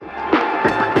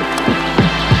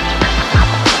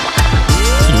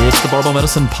the Barbell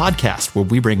Medicine Podcast, where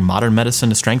we bring modern medicine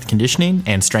to strength conditioning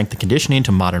and strength and conditioning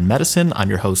to modern medicine. I'm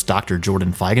your host, Dr.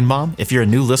 Jordan Feigenbaum. If you're a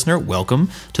new listener, welcome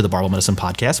to the Barbell Medicine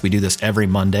Podcast. We do this every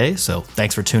Monday, so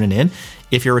thanks for tuning in.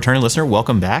 If you're a returning listener,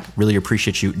 welcome back. Really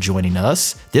appreciate you joining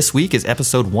us. This week is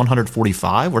episode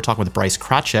 145. We're talking with Bryce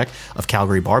Krawczyk of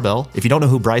Calgary Barbell. If you don't know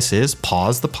who Bryce is,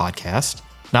 pause the podcast.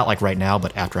 Not like right now,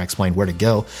 but after I explain where to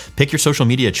go. Pick your social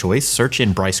media choice. Search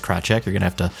in Bryce Krawczyk. You're going to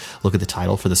have to look at the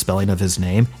title for the spelling of his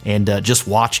name. And just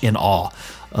watch in awe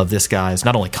of this guy's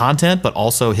not only content, but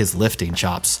also his lifting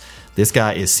chops. This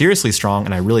guy is seriously strong,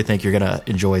 and I really think you're going to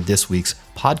enjoy this week's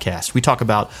podcast. We talk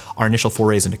about our initial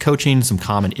forays into coaching, some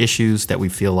common issues that we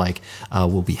feel like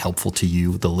will be helpful to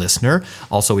you, the listener.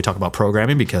 Also, we talk about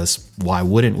programming, because why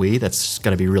wouldn't we? That's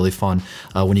going to be really fun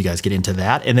when you guys get into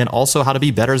that. And then also how to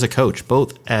be better as a coach,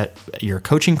 both at your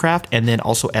coaching craft and then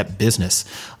also at business,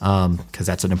 because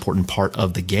that's an important part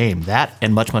of the game. That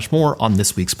and much, much more on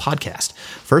this week's podcast.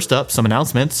 First up, some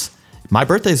announcements. My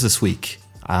birthday's this week.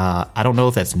 I don't know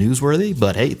if that's newsworthy,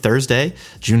 but hey, Thursday,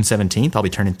 June 17th, I'll be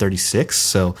turning 36.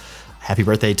 So happy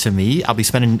birthday to me. I'll be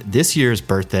spending this year's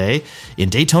birthday in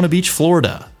Daytona Beach,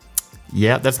 Florida.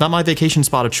 Yeah, that's not my vacation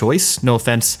spot of choice. No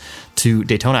offense to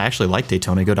Daytona. I actually like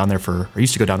Daytona. I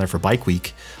used to go down there for Bike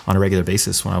Week on a regular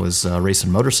basis when I was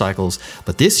racing motorcycles.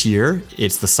 But this year,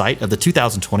 it's the site of the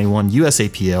 2021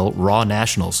 USAPL Raw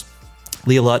Nationals.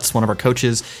 Leah Lutz, one of our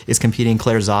coaches, is competing.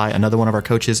 Claire Zai, another one of our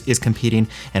coaches, is competing,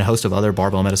 and a host of other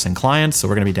barbell medicine clients. So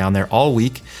we're going to be down there all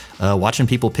week watching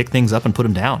people pick things up and put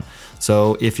them down.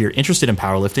 So if you're interested in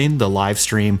powerlifting, the live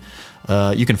stream,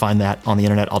 you can find that on the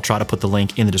internet. I'll try to put the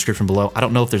link in the description below. I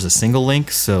don't know if there's a single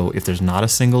link, so if there's not a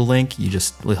single link,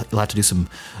 you'll have to do some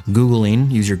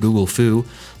Googling, use your Google Foo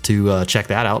to check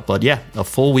that out. But yeah, a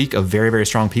full week of very, very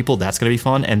strong people. That's going to be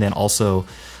fun. And then also,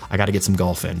 I got to get some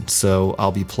golf in. So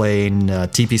I'll be playing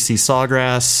TPC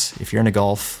Sawgrass. If you're into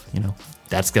golf,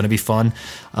 that's going to be fun.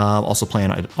 Also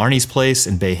playing at Arnie's Place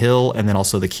in Bay Hill, and then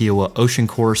also the Kiowa Ocean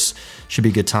Course. Should be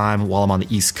a good time while I'm on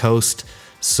the East Coast.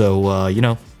 So,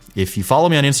 if you follow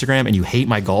me on Instagram and you hate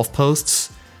my golf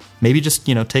posts, maybe just,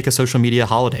 take a social media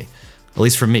holiday. At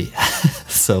least for me.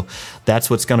 So that's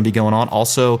what's going to be going on.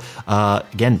 Also,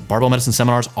 again, barbell medicine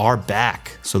seminars are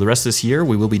back. So the rest of this year,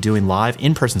 we will be doing live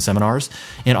in-person seminars.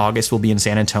 In August, we'll be in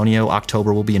San Antonio.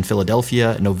 October, we'll be in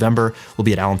Philadelphia. In November, we'll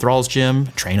be at Alan Thrall's gym,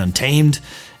 Train Untamed,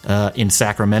 in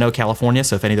Sacramento, California.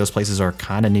 So if any of those places are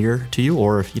kind of near to you,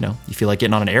 or if, you feel like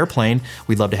getting on an airplane,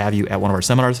 we'd love to have you at one of our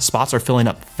seminars. Spots are filling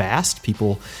up fast.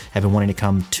 People have been wanting to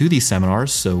come to these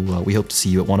seminars. So we hope to see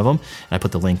you at one of them. And I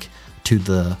put the link to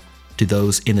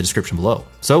those in the description below.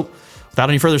 So without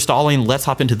any further stalling, let's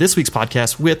hop into this week's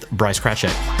podcast with Bryce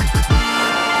Krawczyk.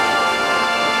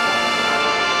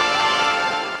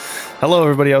 Hello,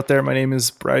 everybody out there. My name is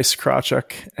Bryce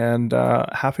Krawczyk, and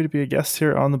happy to be a guest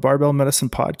here on the Barbell Medicine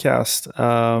Podcast.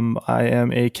 I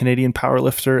am a Canadian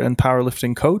powerlifter and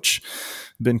powerlifting coach.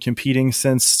 Been competing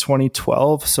since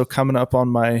 2012, so coming up on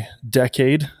my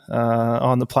decade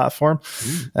on the platform.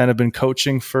 And I've been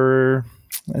coaching for,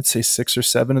 I'd say 6 or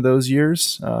 7 of those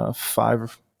years. 5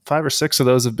 or 6 of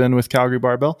those have been with Calgary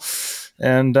Barbell.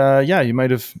 And you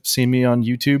might have seen me on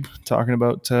YouTube talking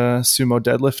about sumo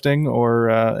deadlifting or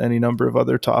any number of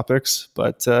other topics.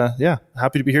 But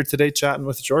happy to be here today chatting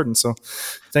with Jordan. So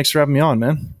thanks for having me on,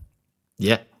 man.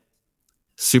 Yeah.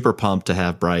 Super pumped to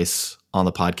have Bryce on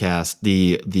the podcast.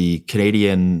 The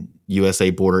Canadian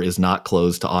USA border is not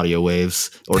closed to audio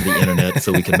waves or the internet,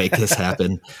 so we can make this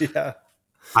happen. Yeah.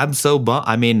 I'm so bummed.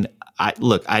 I mean,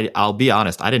 I'll be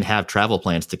honest. I didn't have travel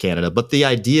plans to Canada, but the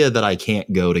idea that I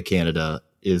can't go to Canada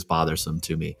is bothersome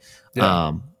to me.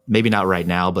 Yeah. Maybe not right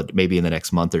now, but maybe in the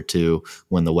next month or two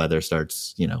when the weather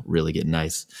starts, really getting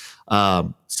nice.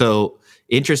 So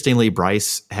interestingly,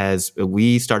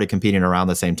 we started competing around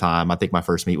the same time. I think my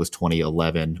first meet was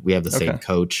 2011. We have the same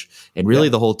coach. And really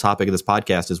the whole topic of this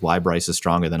podcast is why Bryce is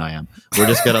stronger than I am. We're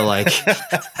just going to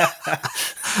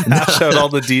hash out all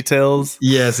the details.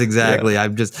 Yes, exactly. Yeah.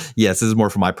 This is more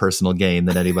for my personal gain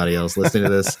than anybody else listening to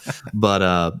this.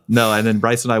 But no, and then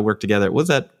Bryce and I worked together. Was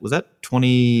that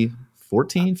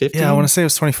 2014, 15? Yeah, I want to say it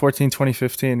was 2014,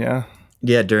 2015. Yeah.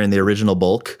 Yeah, during the original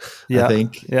bulk, I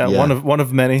think. Yeah, one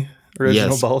of many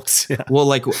original bulks. Yeah. Well,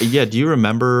 do you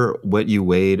remember what you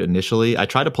weighed initially? I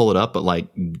tried to pull it up, but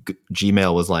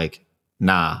Gmail was like,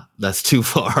 nah, that's too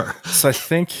far. So I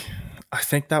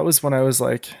think that was when I was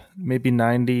maybe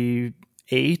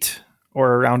 98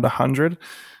 or around 100.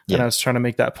 Yeah. And I was trying to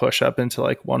make that push up into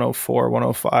 104,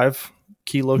 105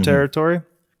 kilo territory.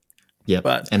 Yeah.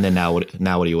 And then now what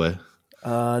do you weigh?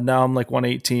 Now I'm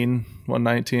 118,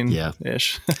 119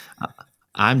 ish.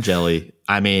 I'm jelly.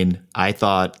 I mean, I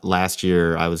thought last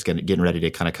year I was getting ready to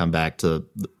kind of come back to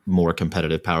more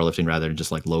competitive powerlifting rather than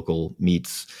just like local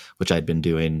meets, which I'd been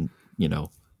doing,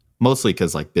 mostly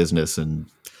because like business and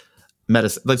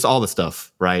medicine, that's all the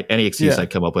stuff, right? Any excuse I'd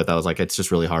come up with, I was like, it's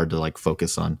just really hard to like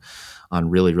focus on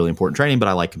really, really important training, but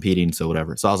I like competing, so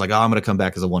whatever. So I was like, I'm going to come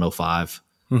back as a 105.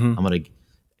 I'm going to,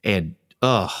 and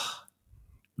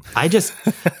I just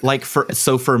like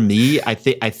for me, I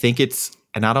think it's,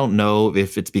 and I don't know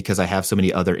if it's because I have so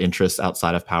many other interests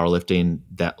outside of powerlifting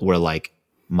that where like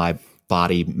my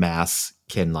body mass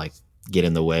can like get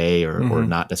in the way or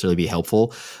not necessarily be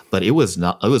helpful, but it was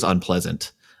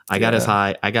unpleasant. I got as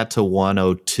high, I got to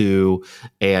 102,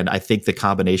 and I think the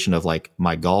combination of like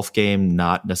my golf game,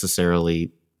 not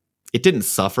necessarily, it didn't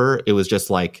suffer. It was just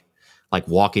like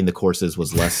walking the courses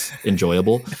was less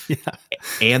enjoyable.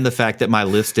 And the fact that my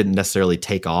lifts didn't necessarily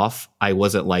take off, I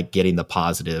wasn't like getting the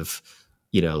positive,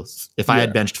 if I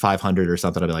had benched 500 or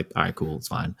something, I'd be like, all right, cool, it's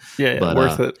fine. But,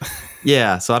 worth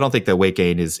it. So I don't think that weight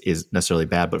gain is necessarily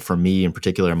bad, but for me in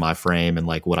particular, in my frame and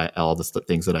like all the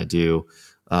things that I do,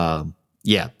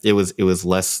 it was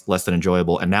less than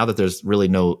enjoyable. And now that there's really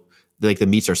no, like the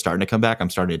meets are starting to come back, I'm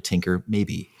starting to tinker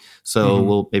maybe. So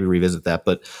we'll maybe revisit that.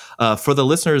 But for the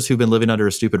listeners who've been living under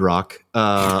a stupid rock,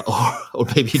 or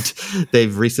maybe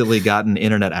they've recently gotten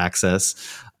internet access,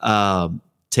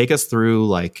 take us through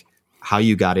like how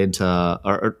you got into,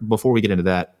 or before we get into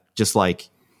that, just like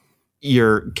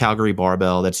your Calgary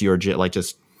barbell, that's your, like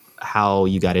just how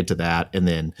you got into that. And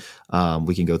then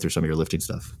we can go through some of your lifting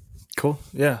stuff. Cool.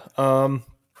 Yeah.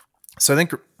 So I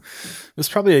think it was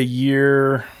probably a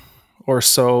year or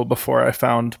so before I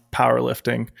found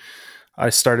powerlifting. I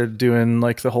started doing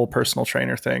like the whole personal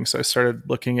trainer thing. So I started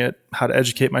looking at how to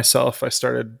educate myself. I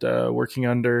started working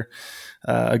under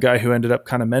a guy who ended up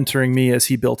kind of mentoring me as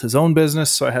he built his own business.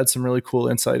 So I had some really cool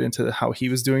insight into how he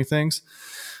was doing things.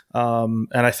 And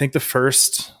I think the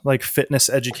first like fitness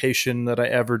education that I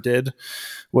ever did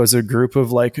was a group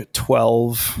of like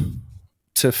 12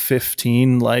 to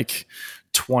 15, like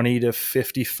 20 to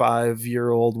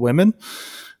 55-year-old women.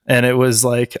 And it was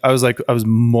like, I was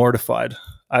mortified.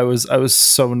 I was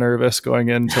so nervous going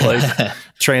in to like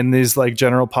train these like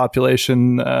general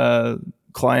population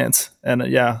clients. And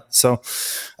so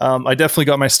I definitely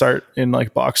got my start in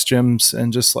like box gyms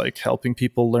and just like helping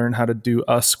people learn how to do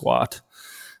a squat,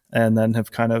 and then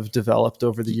have kind of developed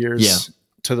over the years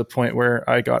to the point where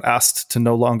I got asked to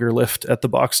no longer lift at the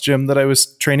box gym that I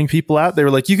was training people at. They were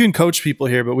like, you can coach people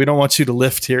here, but we don't want you to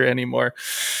lift here anymore.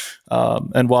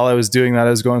 And while I was doing that, I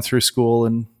was going through school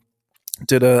and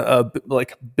did a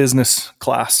like business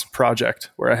class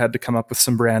project where I had to come up with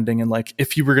some branding and like,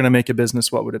 if you were going to make a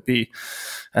business, what would it be?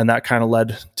 And that kind of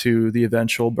led to the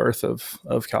eventual birth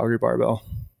of Calgary Barbell.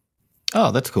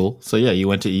 Oh, that's cool. So yeah, you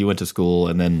went to school,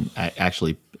 and then it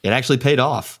actually paid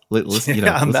off.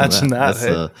 Imagine that.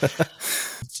 Hey.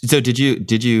 So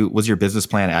was your business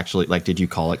plan actually like, did you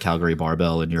call it Calgary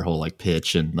Barbell in your whole like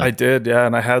pitch? And like, I did. Yeah.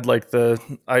 And I had like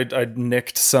I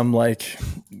nicked some like,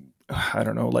 I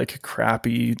don't know, like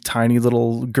crappy, tiny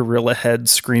little gorilla head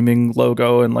screaming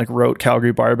logo and like wrote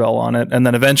Calgary Barbell on it. And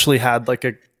then eventually had like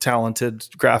a talented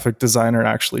graphic designer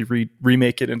actually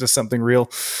remake it into something real.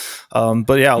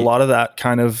 But yeah, a lot of that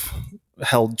kind of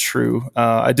held true.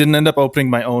 I didn't end up opening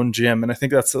my own gym. And I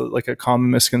think that's like a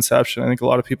common misconception. I think a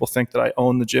lot of people think that I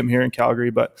own the gym here in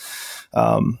Calgary, but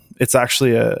it's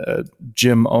actually a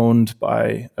gym owned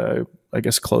by, I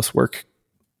guess, close work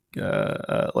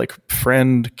like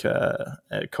friend,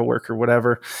 coworker,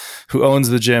 whatever, who owns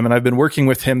the gym. And I've been working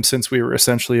with him since we were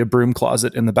essentially a broom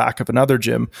closet in the back of another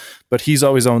gym, but he's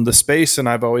always owned the space and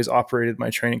I've always operated my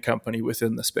training company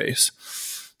within the space.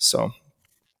 So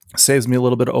it saves me a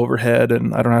little bit of overhead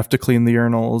and I don't have to clean the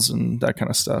urinals and that kind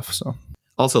of stuff. So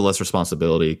also less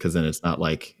responsibility, because then it's not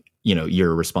like,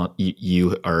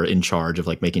 you are in charge of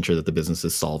like making sure that the business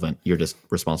is solvent. You're just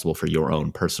responsible for your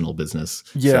own personal business.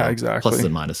 Yeah, exactly. Pluses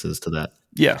and minuses to that.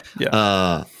 Yeah.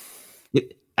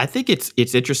 I think it's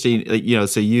interesting,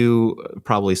 so you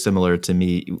probably similar to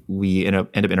me, we end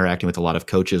up interacting with a lot of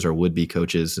coaches or would-be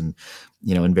coaches. And,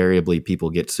 invariably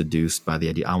people get seduced by the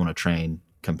idea, I want to train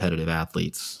competitive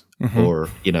athletes. Mm-hmm. Or,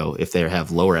 if they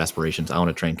have lower aspirations, I want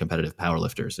to train competitive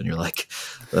powerlifters. And you're like,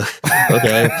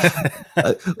 okay,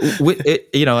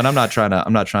 and I'm not trying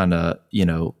to,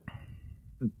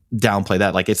 downplay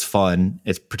that. Like, it's fun.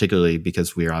 It's particularly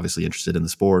because we are obviously interested in the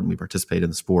sport and we participate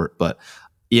in the sport, but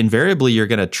invariably you're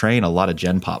going to train a lot of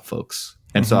Gen Pop folks.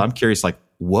 And so I'm curious, like,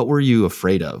 what were you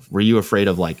afraid of? Were you afraid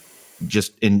of like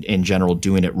just in general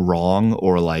doing it wrong,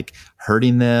 or like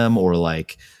hurting them, or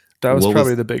like, That was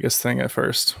probably the biggest thing at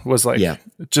first, was like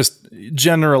just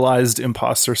generalized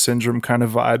imposter syndrome kind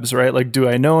of vibes, right? Like, do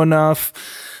I know enough?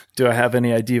 Do I have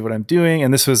any idea what I'm doing?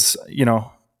 And this was,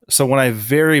 so when I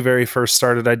very, very first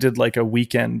started, I did like a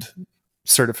weekend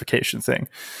certification thing,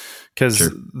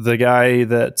 because the guy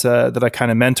that I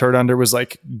kind of mentored under was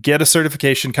like, get a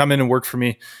certification, come in and work for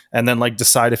me, and then like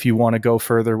decide if you want to go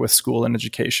further with school and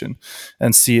education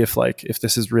and see if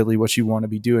this is really what you want to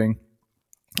be doing.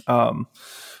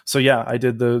 So yeah, I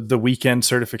did the weekend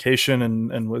certification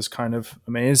and was kind of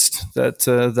amazed that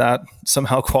that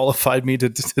somehow qualified me to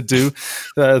do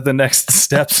the next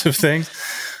steps of things.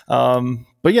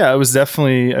 But yeah, I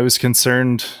was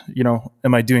concerned,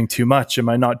 am I doing too much? Am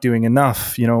I not doing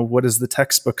enough? What does the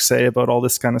textbook say about all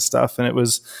this kind of stuff? And it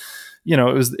was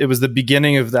the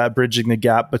beginning of that bridging the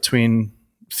gap between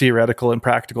theoretical and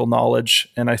practical knowledge.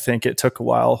 And I think it took a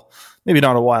while, maybe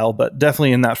not a while, but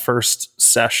definitely in that first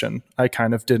session, I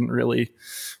kind of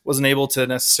wasn't able to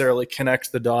necessarily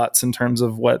connect the dots in terms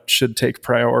of what should take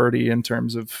priority in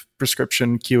terms of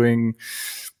prescription, queuing,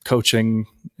 coaching,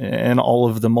 and all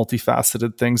of the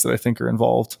multifaceted things that I think are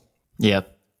involved. Yeah.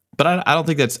 But I don't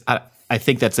think I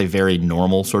think that's a very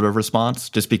normal sort of response,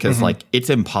 just because like it's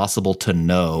impossible to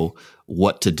know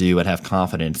what to do and have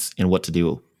confidence in what to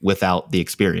do without the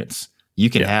experience. You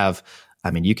can have,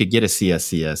 you could get a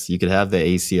CSCS, you could have the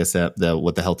ACSM,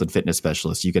 the health and fitness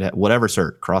specialist, you could have whatever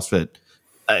cert, CrossFit,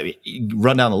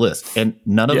 run down the list, and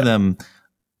none of them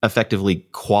effectively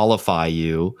qualify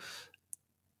you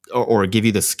or give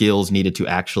you the skills needed to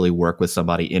actually work with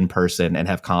somebody in person and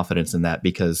have confidence in that,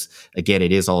 because again,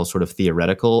 it is all sort of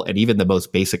theoretical, and even the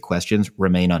most basic questions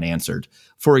remain unanswered.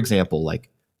 For example, like,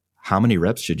 how many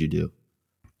reps should you do?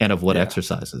 And of what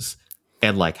exercises?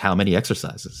 And like, how many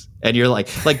exercises? And you're like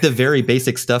the very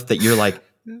basic stuff that you're like,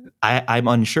 I'm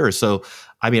unsure. So,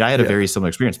 I had a very similar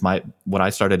experience. When I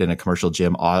started in a commercial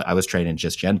gym, I was training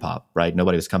just Gen Pop, right?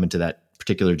 Nobody was coming to that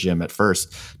particular gym at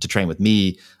first to train with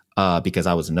me, because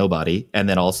I was a nobody. And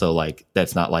then also like,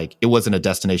 that's not like, it wasn't a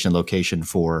destination location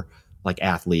for like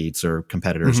athletes or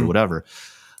competitors or whatever.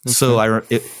 Okay. So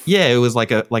it was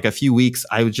like a few weeks.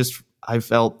 I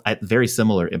felt very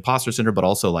similar imposter syndrome, but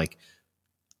also like,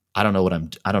 I don't know what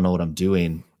I'm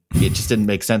doing. It just didn't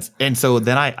make sense. And so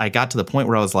then I got to the point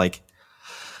where I was like,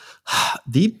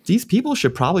 these people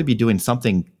should probably be doing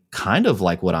something kind of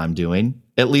like what I'm doing,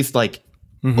 at least like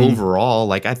overall.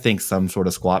 Like, I think some sort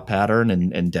of squat pattern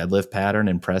and deadlift pattern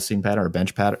and pressing pattern or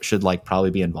bench pattern should like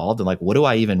probably be involved. And like, what do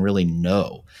I even really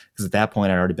know? Because at that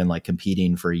point I'd already been like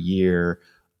competing for a year,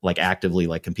 like actively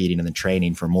like competing, and then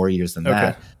training for more years than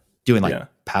that, doing like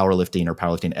powerlifting or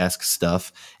powerlifting-esque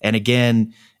stuff. And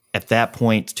again, at that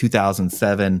point,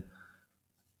 2007,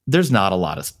 there's not a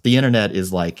lot of, the internet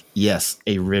is like, yes,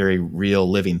 a very real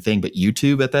living thing, but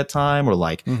YouTube at that time, or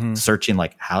like searching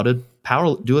like how to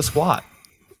do a squat.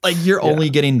 Like, you're only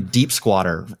getting deep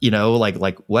squatter,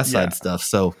 like West Side stuff.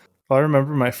 So I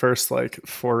remember my first like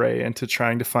foray into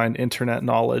trying to find internet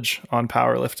knowledge on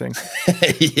powerlifting.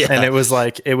 And it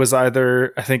was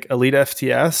either, I think, Elite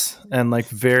FTS and like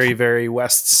very, very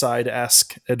West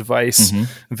Side-esque advice,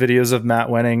 videos of Matt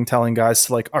Wenning telling guys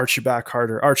to like arch your back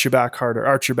harder, arch your back harder,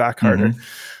 arch your back harder.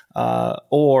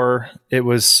 Or it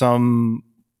was some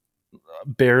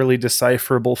barely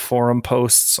decipherable forum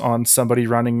posts on somebody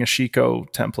running a Shiko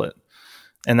template.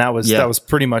 And that was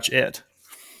pretty much it.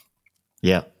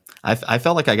 Yeah. I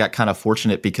felt like I got kind of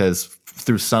fortunate, because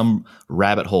through some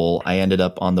rabbit hole, I ended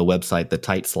up on the website, The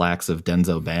Tight Slacks of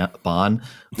Denzo Bon,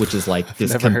 which is like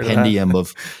this compendium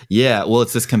of,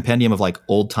 it's this compendium of like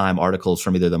old time articles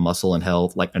from either the Muscle and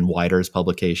Health, like, and Wider's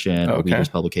publication or Weider's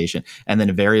publication. And then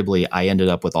invariably I ended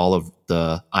up with all of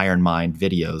the Iron Mind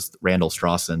videos, Randall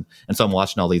Strawson. And so I'm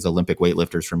watching all these Olympic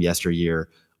weightlifters from yesteryear,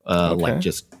 like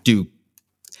just do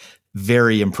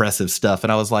very impressive stuff.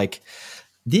 And I was like,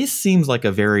 this seems like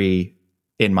in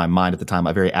my mind at the time,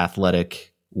 a very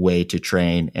athletic way to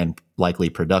train and likely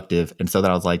productive. And so then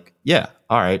I was like,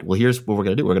 all right, well, here's what we're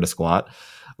going to do. We're going to squat,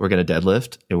 we're going to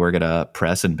deadlift, and we're going to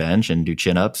press and bench and do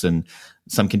chin-ups and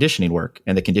some conditioning work.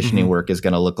 And the conditioning work is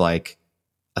going to look like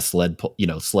a sled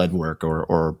work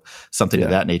or something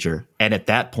of that nature. And at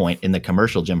that point in the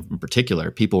commercial gym in particular,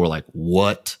 people were like,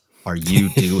 what are you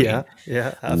doing?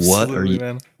 Absolutely, what are you,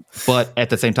 man. But at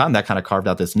the same time, that kind of carved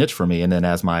out this niche for me. And then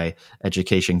as my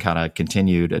education kind of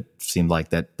continued, it seemed like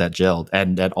that gelled.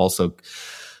 And that also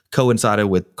coincided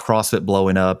with CrossFit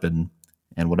blowing up and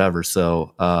whatever.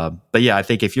 So, but yeah, I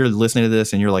think if you're listening to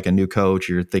this and you're like a new coach,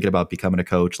 you're thinking about becoming a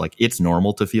coach, like, it's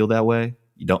normal to feel that way.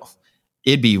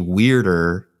 It'd be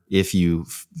weirder if you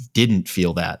didn't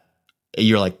feel that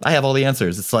you're like, I have all the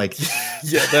answers. It's like,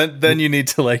 yeah, then you need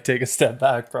to like take a step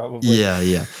back probably.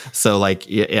 Yeah. So like,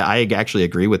 I actually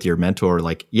agree with your mentor.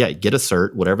 Like, yeah, get a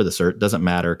cert, whatever the cert, doesn't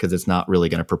matter, because it's not really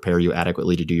going to prepare you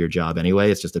adequately to do your job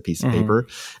anyway. It's just a piece of paper.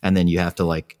 And then you have to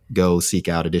like go seek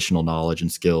out additional knowledge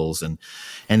and skills and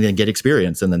then get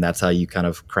experience. And then that's how you kind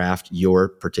of craft your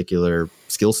particular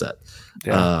skill set.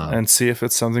 Yeah. And see if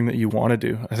it's something that you want to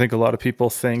do. I think a lot of people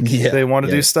think they want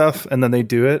to do stuff and then they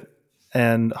do it.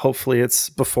 And hopefully it's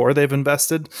before they've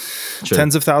invested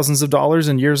tens of thousands of dollars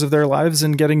and years of their lives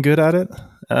in getting good at it.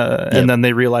 And then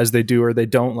they realize they do or they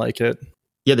don't like it.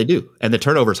 Yeah, they do. And the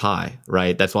turnover's high,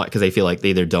 right? That's why, because they feel like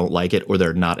they either don't like it or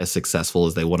they're not as successful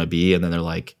as they want to be. And then they're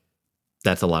like,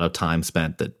 that's a lot of time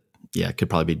spent that, could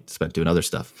probably be spent doing other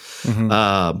stuff.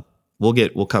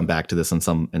 We'll come back to this in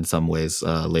some ways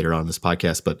later on in this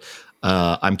podcast, but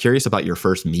I'm curious about your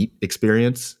first meet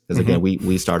experience, because again,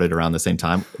 we started around the same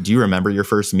time. Do you remember your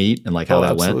first meet and like how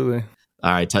that went?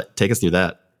 All right, take us through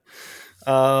that.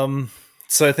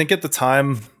 So I think at the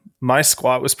time my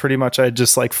squat was pretty much I'd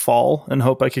just like fall and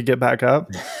hope I could get back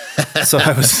up. So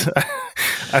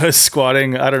I was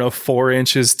squatting, I don't know, 4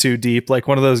 inches too deep. Like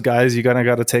one of those guys you got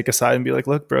to take aside and be like,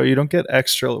 look, bro, you don't get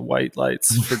extra white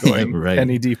lights for going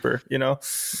any deeper, you know?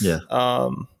 Yeah.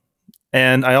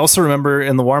 And I also remember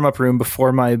in the warm-up room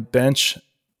before my bench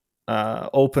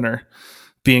opener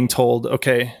being told,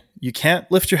 okay, you can't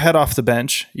lift your head off the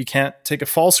bench, you can't take a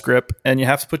false grip, and you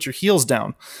have to put your heels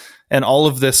down. And all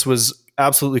of this was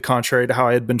absolutely contrary to how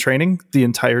I had been training the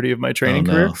entirety of my training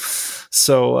career.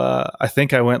 So I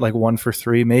think I went like 1 for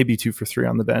 3, maybe 2 for 3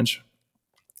 on the bench.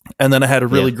 And then I had a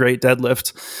really great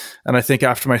deadlift. And I think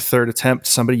after my 3rd attempt,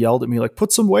 somebody yelled at me like,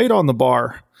 put some weight on the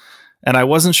bar. And I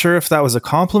wasn't sure if that was a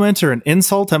compliment or an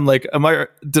insult. I'm like,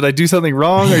 did I do something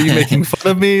wrong? Are you making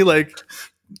fun of me? Like,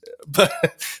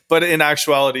 but in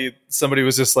actuality, somebody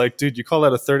was just like, dude, you call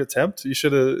that a 3rd attempt? You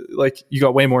should have, like, you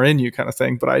got way more in you kind of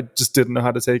thing. But I just didn't know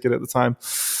how to take it at the time.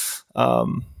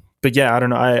 But yeah, I don't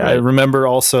know. I remember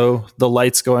also the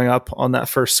lights going up on that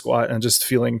first squat and just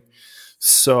feeling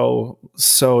so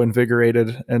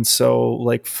invigorated and so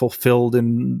like fulfilled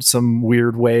in some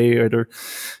weird way, or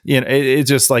it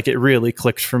just like it really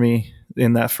clicked for me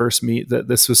in that first meet that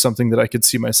this was something that I could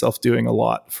see myself doing a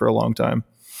lot for a long time.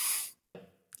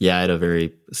 Yeah, I had a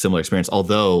very similar experience,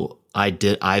 although I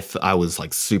was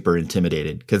like super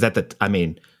intimidated because at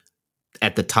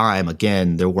the time,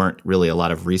 again, there weren't really a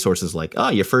lot of resources like, oh,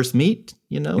 your first meet,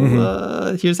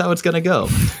 here's how it's going to go.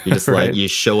 You just like, you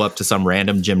show up to some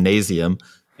random gymnasium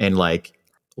and like,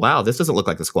 wow, this doesn't look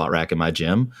like the squat rack in my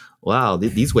gym. Wow,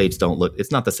 these weights don't look,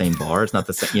 it's not the same bar. It's not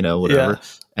the same, whatever.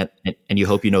 Yeah. And you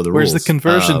hope you know the rules. Where's the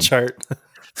conversion chart?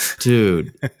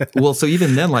 Dude. Well, so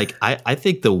even then, like, I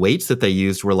think the weights that they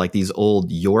used were like these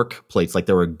old York plates. Like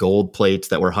there were gold plates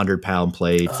that were 100-pound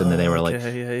plates. And then they were like,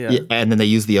 and then they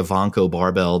used the Avanco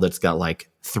barbell that's got like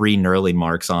 3 knurling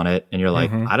marks on it. And you're like,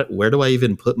 where do I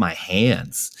even put my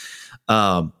hands?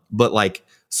 But like,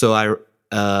 so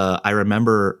I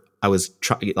remember I was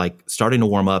starting to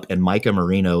warm up, and Micah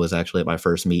Marino was actually at my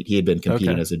first meet. He had been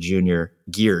competing as a junior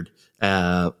geared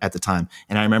at the time.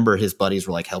 And I remember his buddies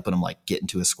were like helping him like get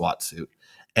into his squat suit.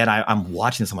 And I'm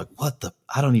watching this. I'm like,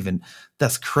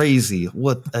 that's crazy.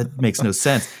 That makes no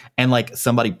sense. And like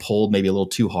somebody pulled maybe a little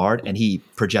too hard and he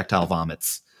projectile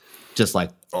vomits. Just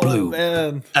like, blue.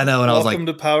 Man. I know. And I was like, welcome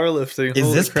to powerlifting.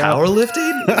 Is this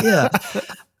powerlifting? Yeah.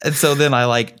 And so then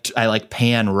I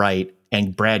pan right,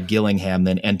 and Brad Gillingham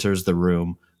then enters the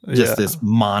room. Just this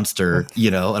monster,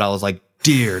 and I was like,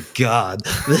 dear God,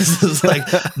 this is like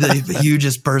the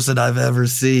hugest person I've ever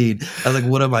seen. I was like,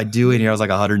 what am I doing here? I was like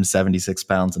 176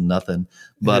 pounds and nothing.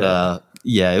 But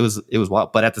it was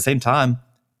wild. But at the same time,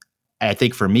 I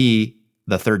think for me,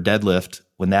 the 3rd deadlift,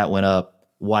 when that went up,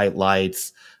 white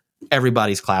lights,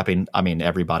 everybody's clapping. I mean,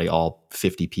 everybody, all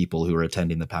 50 people who were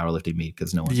attending the powerlifting meet,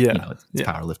 because no one, it's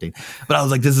powerlifting. But I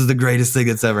was like, this is the greatest thing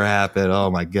that's ever happened. Oh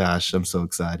my gosh, I'm so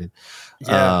excited.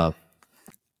 Yeah.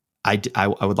 I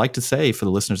would like to say for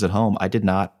the listeners at home, I didn't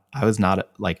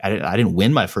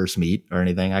win my first meet or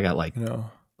anything. I got like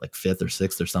 5th or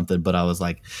 6th or something, but I was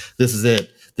like, this is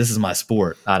it. This is my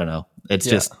sport. I don't know. It's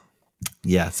just,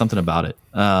 something about it.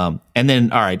 And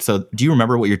then, all right. So do you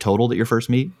remember what your totaled at your first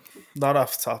meet? Not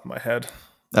off the top of my head.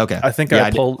 Okay. I think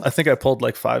I pulled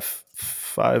like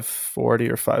 540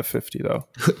 or 550 though.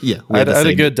 Yeah. I had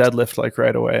a good deadlift like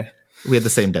right away. We had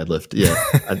the same deadlift. Yeah.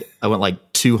 I went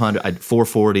like 200,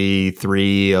 440,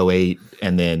 308,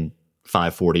 and then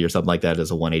 540 or something like that as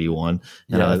a 181.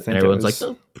 And everyone's like,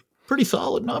 oh, pretty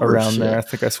solid number. Around there. I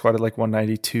think I squatted like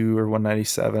 192 or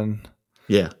 197.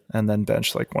 Yeah. And then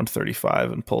benched like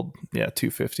 135 and pulled,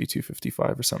 250,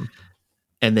 255 or something.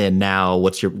 And then now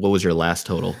what was your last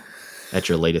total at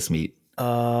your latest meet?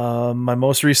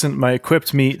 My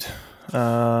equipped meet,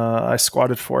 I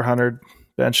squatted 400,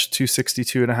 benched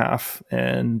 262.5,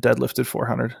 and deadlifted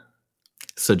 400.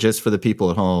 So just for the people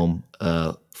at home,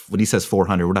 when he says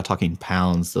 400, we're not talking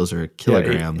pounds. Those are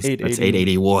kilograms. Yeah, That's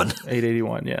 881.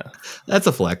 881, yeah. That's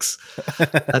a flex.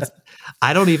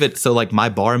 I don't even, so like my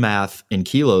bar math in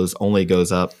kilos only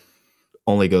goes up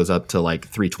to like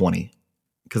 320.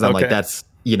 Because I'm like, that's,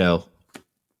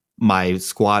 my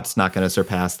squat's not going to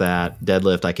surpass that.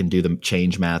 Deadlift, I can do the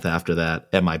change math after that.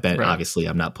 And my bench, obviously,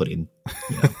 I'm not putting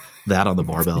that on the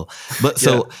barbell. But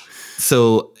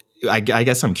so I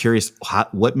guess I'm curious,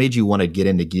 what made you want to get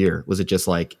into gear? Was it just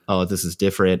like, oh, this is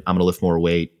different, I'm going to lift more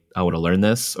weight, I want to learn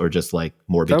this? Or just like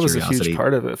morbid curiosity? That was a huge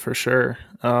part of it for sure.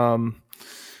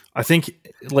 I think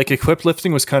like equipped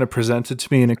lifting was kind of presented to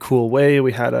me in a cool way.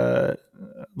 We had a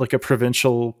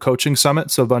provincial coaching summit.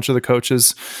 So a bunch of the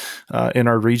coaches in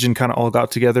our region kind of all got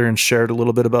together and shared a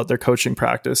little bit about their coaching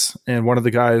practice. And one of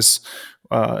the guys,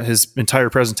 his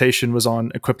entire presentation was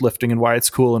on equipped lifting and why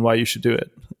it's cool and why you should do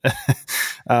it.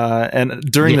 And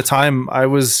during the time I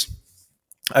was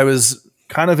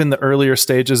kind of in the earlier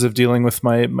stages of dealing with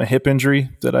my hip injury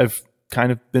that I've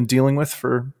kind of been dealing with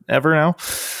forever now.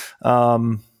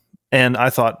 And I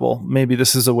thought, well, maybe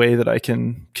this is a way that I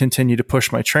can continue to push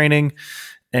my training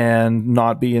and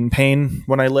not be in pain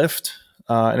when I lift.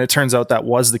 And it turns out that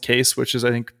was the case, which is,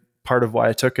 I think, part of why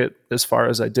I took it as far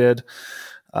as I did.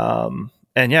 And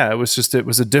yeah, it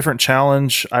was a different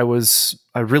challenge. I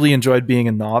really enjoyed being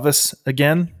a novice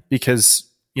again, because,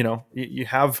 you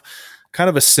have kind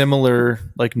of a similar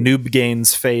like noob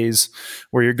gains phase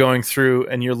where you're going through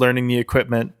and you're learning the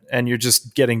equipment and you're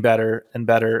just getting better and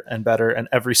better and better. And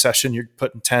every session you're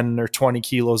putting 10 or 20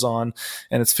 kilos on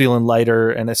and it's feeling lighter.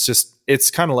 And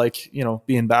it's kind of like,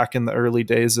 being back in the early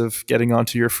days of getting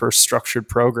onto your first structured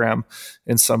program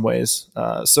in some ways.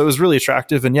 So it was really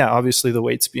attractive. And yeah, obviously the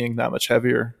weights being that much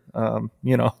heavier, I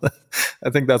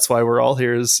think that's why we're all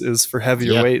here is for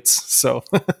heavier weights. So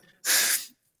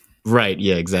right.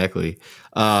 Yeah, exactly.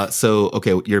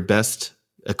 Okay, your best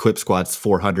equipped squat's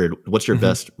 400. What's your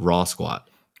best raw squat?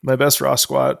 My best raw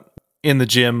squat in the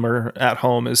gym or at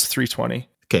home is 320.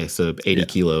 Okay, so 80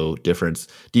 kilo difference.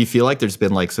 Do you feel like there's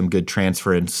been like some good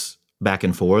transference back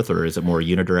and forth, or is it more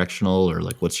unidirectional, or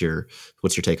like what's your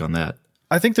take on that?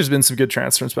 I think there's been some good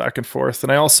transference back and forth.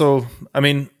 And I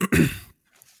mean,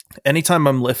 anytime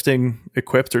I'm lifting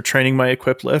equipped or training my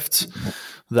equipped lifts,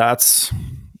 that's,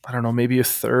 I don't know, maybe a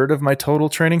third of my total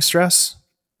training stress,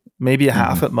 maybe a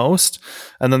half at most.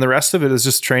 And then the rest of it is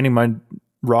just training my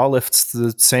raw lifts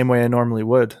the same way I normally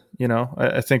would.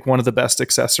 I think one of the best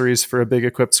accessories for a big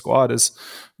equipped squat is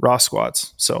raw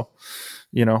squats. So,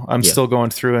 I'm still going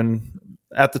through, and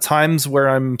at the times where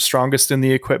I'm strongest in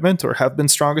the equipment or have been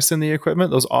strongest in the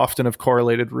equipment, those often have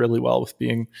correlated really well with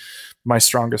being my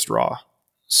strongest raw.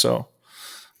 So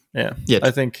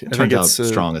I think it's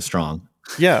strong is strong.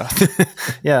 Yeah.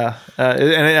 Yeah.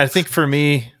 And I think for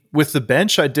me with the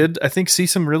bench, I think see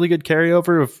some really good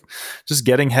carryover of just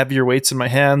getting heavier weights in my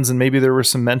hands. And maybe there were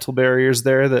some mental barriers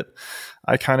there that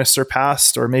I kind of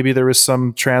surpassed, or maybe there was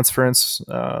some transference,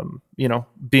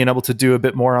 being able to do a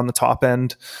bit more on the top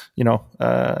end,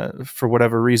 for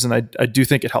whatever reason. I do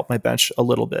think it helped my bench a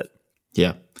little bit.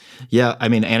 Yeah. Yeah. I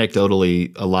mean,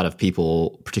 anecdotally, a lot of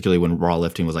people, particularly when raw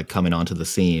lifting was like coming onto the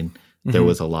scene, there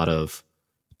was a lot of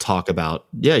talk about,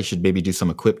 you should maybe do some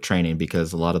equipped training,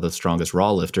 because a lot of the strongest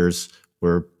raw lifters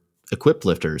were equipped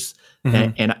lifters.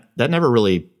 And that never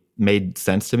really made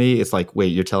sense to me. It's like, wait,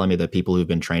 you're telling me that people who've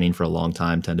been training for a long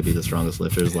time tend to be the strongest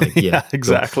lifters? Like, yeah,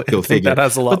 exactly. Go I think that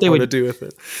has a lot more to do with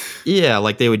it. Yeah,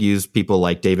 like they would use people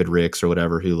like David Ricks or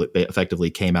whatever, who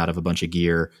effectively came out of a bunch of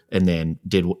gear and then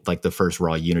did like the first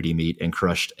raw unity meet and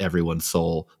crushed everyone's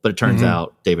soul. But it turns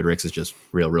out David Ricks is just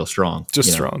real strong.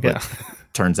 Strong, yeah.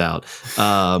 Turns out.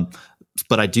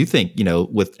 But I do think,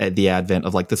 with the advent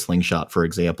of like the slingshot, for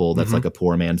example, that's like a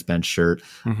poor man's bench shirt.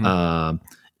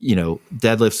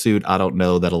 Deadlift suit, I don't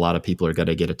know that a lot of people are going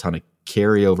to get a ton of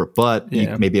carryover, but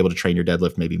you may be able to train your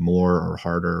deadlift maybe more or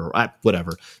harder or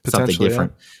whatever, something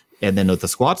different. Yeah. And then with the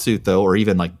squat suit though, or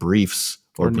even like briefs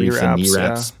or briefs and knee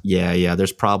wraps. Yeah.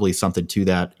 There's probably something to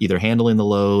that, either handling the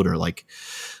load or like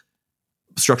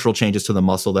structural changes to the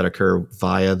muscle that occur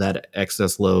via that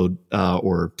excess load,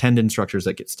 or tendon structures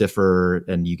that get stiffer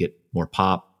and you get more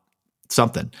pop,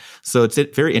 something. So it's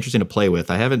very interesting to play with.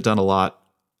 I haven't done a lot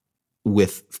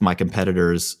with my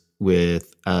competitors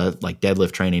with like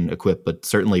deadlift training equipped, but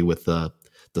certainly with the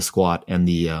squat and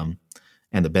the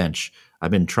bench.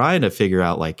 I've been trying to figure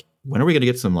out like, when are we going to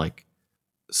get some like,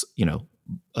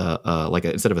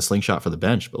 instead of a slingshot for the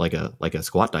bench, but like a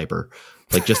squat diaper,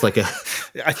 like just like a.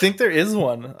 I think there is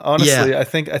one. Honestly, yeah. I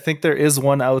think there is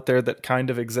one out there that kind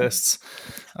of exists.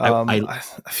 I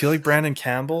feel like Brandon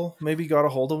Campbell maybe got a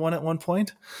hold of one at one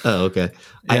point. Oh, okay.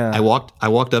 Yeah. I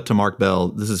walked up to Mark Bell.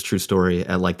 This is a true story,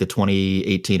 at like the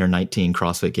 2018 or 19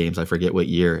 CrossFit Games. I forget what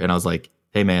year. And I was like,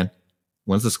 hey man,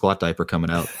 when's the squat diaper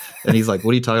coming out? And he's like,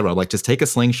 what are you talking about? I'm like, just take a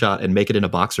slingshot and make it into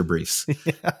boxer briefs.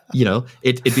 Yeah. You know,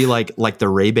 it'd be like the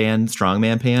Ray-Ban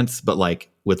strongman pants, but like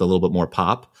with a little bit more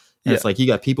pop. And it's like, you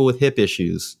got people with hip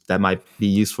issues that might be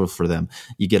useful for them.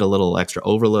 You get a little extra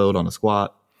overload on a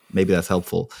squat. Maybe that's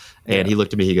helpful. And he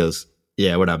looked at me, he goes,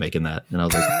 yeah, we're not making that. And I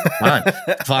was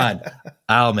like, fine,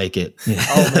 I'll make it.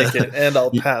 I'll make it and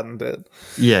I'll patent it.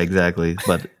 Yeah, exactly.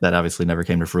 But that obviously never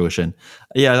came to fruition.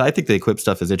 Yeah, I think the equip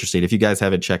stuff is interesting. If you guys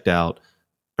haven't checked out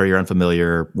or you're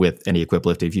unfamiliar with any equip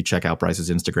lifting, if you check out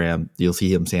Bryce's Instagram, you'll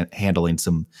see him handling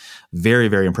some very,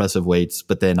 very impressive weights,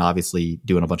 but then obviously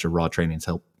doing a bunch of raw trainings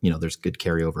help, there's good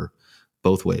carryover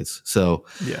both ways. So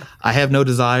yeah, I have no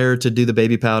desire to do the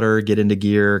baby powder, get into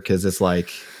gear, because it's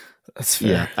like, that's fair.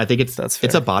 Yeah, I think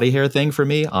it's a body hair thing for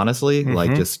me, honestly. Mm-hmm.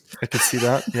 Like just I could see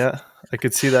that. Yeah, I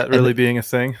could see that really being a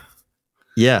thing.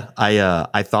 Yeah,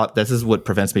 I thought this is what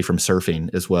prevents me from surfing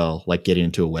as well, like getting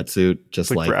into a wetsuit, just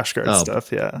like rash guard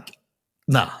stuff. Yeah,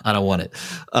 no, I don't want it.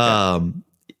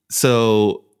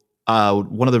 So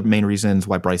one of the main reasons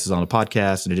why Bryce is on a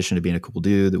podcast, in addition to being a cool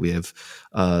dude that we have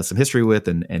some history with,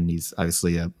 and he's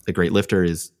obviously a great lifter,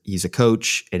 is he's a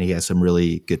coach and he has some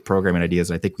really good programming ideas.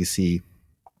 And I think we see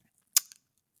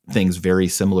things very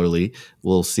similarly.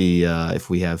 We'll see if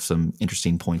we have some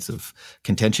interesting points of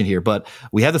contention here, but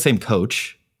we have the same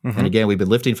coach. Mm-hmm. And again, we've been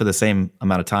lifting for the same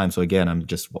amount of time. So again, I'm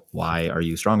just, why are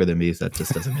you stronger than me? That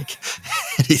just doesn't make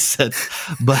any sense.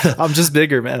 But I'm just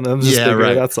bigger, man. I'm just bigger.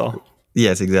 Right. That's all.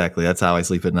 Yes, exactly. That's how I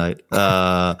sleep at night.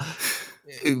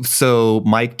 So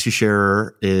Mike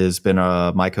Teixeira has been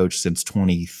my coach since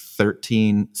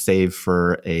 2013, save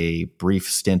for a brief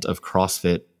stint of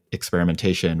CrossFit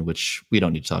experimentation, which we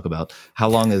don't need to talk about. How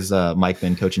long has Mike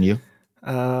been coaching you?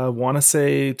 Want to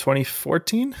say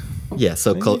 2014. Yeah,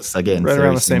 so maybe? Close again, right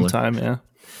around the same time. Yeah.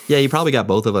 Yeah, he probably got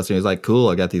both of us, and he was like, "Cool,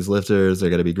 I got these lifters; they're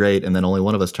gonna be great." And then only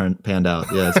one of us panned out.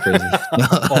 Yeah, it's crazy.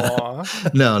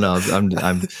 No,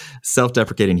 I'm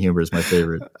self-deprecating humor is my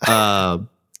favorite.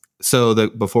 So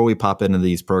before we pop into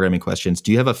these programming questions,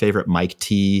 do you have a favorite Mike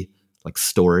T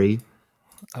story?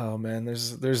 Oh man,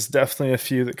 there's definitely a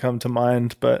few that come to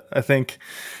mind, but I think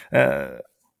that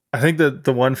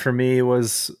the one for me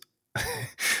was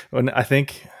when I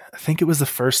think it was the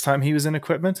first time he was in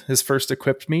equipment, his first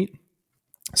equipped meet.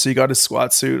 So he got his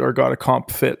squat suit, or got a comp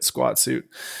fit squat suit,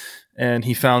 and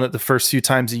he found that the first few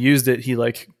times he used it, he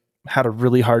had a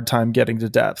really hard time getting to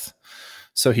depth.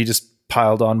 So he just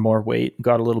piled on more weight,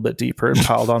 got a little bit deeper, and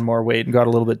piled on more weight and got a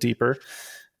little bit deeper.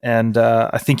 And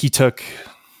I think he took,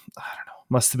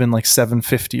 must have been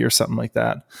 750 or something like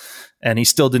that. And he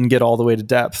still didn't get all the way to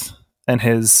depth. And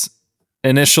his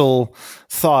initial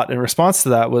thought in response to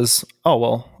that was, oh,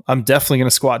 well, I'm definitely going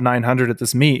to squat 900 at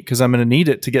this meet because I'm going to need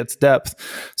it to get to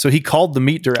depth. So he called the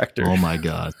meet director. Oh my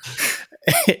God.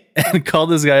 And called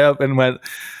this guy up and went,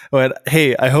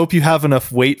 hey, I hope you have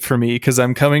enough weight for me because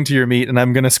I'm coming to your meet and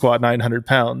I'm going to squat 900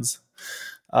 pounds.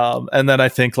 And then I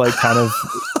think kind of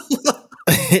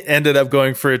ended up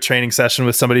going for a training session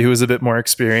with somebody who was a bit more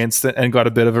experienced and got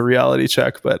a bit of a reality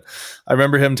check. But I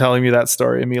remember him telling me that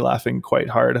story and me laughing quite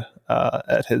hard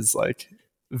at his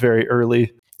very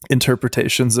early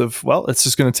interpretations of, well, it's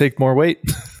just going to take more weight.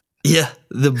 Yeah,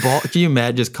 the ball. Can you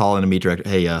imagine just calling a meet director?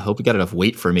 Hey, hope you got enough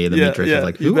weight for me. And the meet director's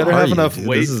like, you better have enough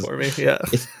weight for me. Yeah,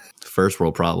 it's first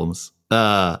world problems.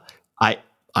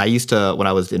 I used to, when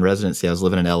I was in residency, I was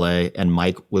living in LA, and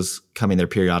Mike was coming there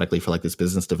periodically for this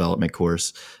business development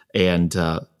course, and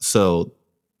so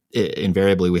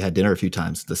invariably we had dinner a few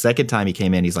times. The second time he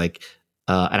came in, he's like,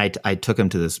 and I took him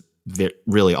to this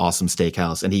really awesome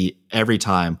steakhouse, and he every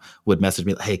time would message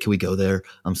me, hey, can we go there?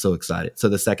 I'm so excited. So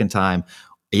the second time,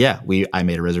 yeah, I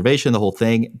made a reservation, the whole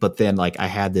thing. But then I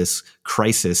had this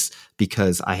crisis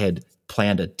because I had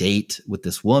planned a date with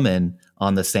this woman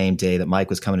on the same day that Mike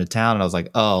was coming to town. And I was like,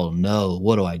 oh no,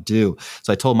 what do I do?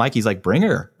 So I told Mike, he's like, bring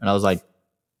her. And I was like,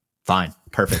 fine,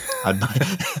 perfect.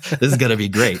 This is going to be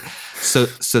great. So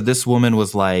this woman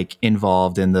was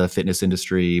involved in the fitness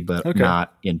industry, but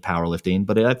not in powerlifting.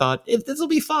 But I thought, if this will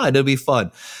be fun, it'll be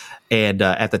fun. And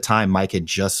at the time, Mike had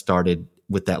just started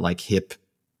with that hip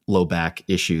low back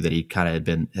issue that he kind of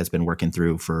has been working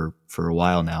through for a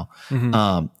while now.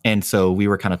 Mm-hmm. And so we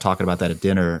were kind of talking about that at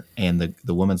dinner, and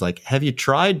the woman's like, have you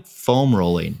tried foam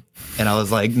rolling? And I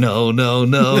was like, no.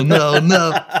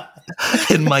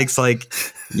 And Mike's like,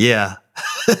 yeah.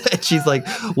 And she's like,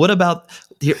 what about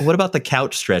the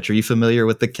couch stretch? Are you familiar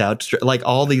with the couch stretch? Like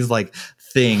all these like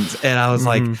things. And I was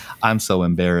like, I'm so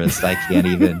embarrassed. I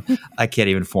can't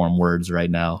even form words right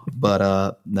now.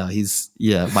 But no,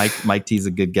 Mike T's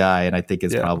a good guy. And I think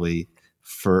it's probably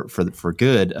for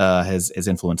good, has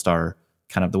influenced our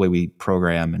kind of the way we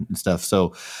program and stuff.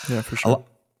 So yeah, for sure.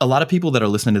 A lot of people that are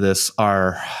listening to this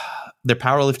they're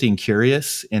powerlifting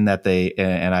curious in that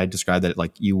and I described that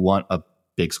like you want a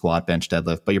big squat, bench,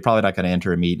 deadlift, but you're probably not going to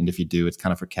enter a meet. And if you do, it's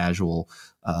kind of for casual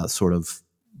sort of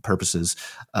purposes.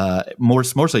 More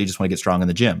so you just want to get strong in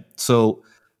the gym. So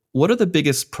what are the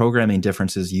biggest programming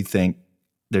differences you think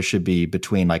there should be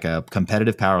between like a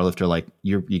competitive powerlifter, like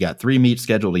you got 3 meets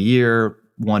scheduled a year,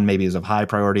 one maybe is of high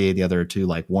priority, the other 2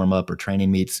 like warm up or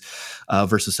training meets,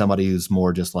 versus somebody who's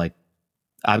more just like,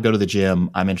 I go to the gym,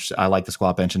 I'm interested, I like the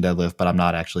squat, bench, and deadlift, but I'm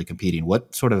not actually competing.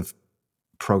 What sort of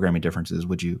programming differences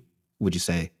would you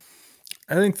say?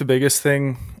 I think the biggest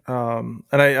thing, and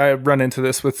I run into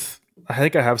this with, I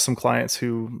think I have some clients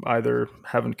who either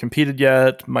haven't competed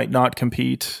yet, might not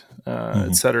compete,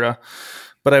 etc.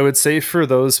 But I would say for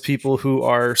those people who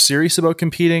are serious about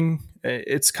competing,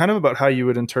 it's kind of about how you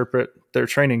would interpret their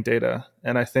training data.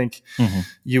 And I think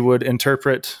you would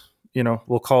interpret,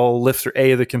 we'll call lifter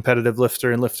A the competitive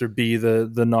lifter and lifter B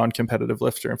the non-competitive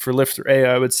lifter. And for lifter A,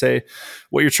 I would say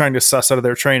what you're trying to suss out of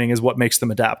their training is what makes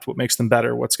them adapt, what makes them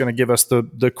better, what's going to give us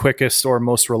the quickest or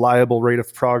most reliable rate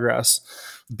of progress,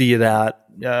 be that,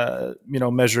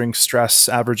 measuring stress,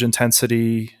 average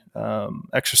intensity,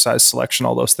 exercise selection,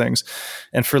 all those things.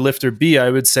 And for lifter B, I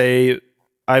would say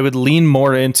I would lean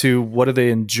more into what do they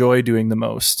enjoy doing the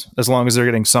most, as long as they're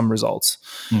getting some results.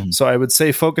 So I would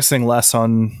say focusing less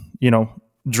on,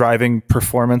 driving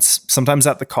performance, sometimes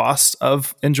at the cost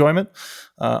of enjoyment.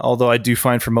 Although I do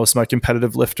find for most of my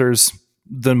competitive lifters,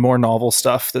 the more novel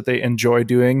stuff that they enjoy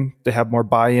doing, they have more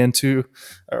buy-in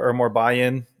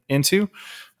into,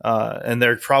 and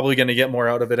they're probably going to get more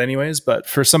out of it anyways. But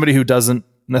for somebody who doesn't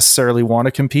necessarily want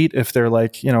to compete, if they're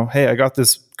like, hey, I got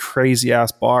this crazy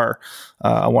ass bar,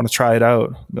 I want to try it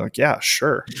out. I'd be like, yeah,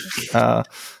 sure.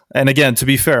 And again, to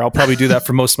be fair, I'll probably do that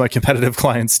for most of my competitive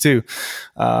clients too,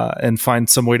 and find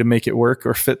some way to make it work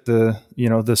or fit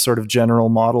the sort of general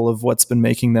model of what's been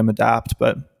making them adapt.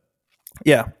 But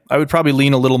yeah, I would probably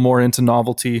lean a little more into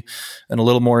novelty and a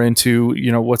little more into,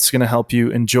 what's going to help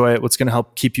you enjoy it, what's going to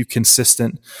help keep you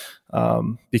consistent,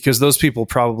 because those people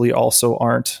probably also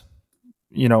aren't,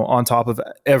 on top of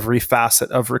every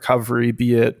facet of recovery,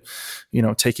 be it,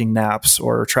 taking naps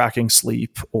or tracking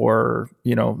sleep or,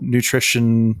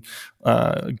 nutrition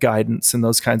guidance and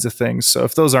those kinds of things. So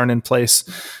if those aren't in place,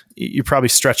 you're probably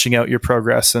stretching out your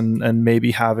progress and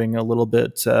maybe having a little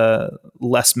bit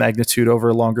less magnitude over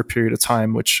a longer period of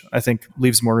time, which I think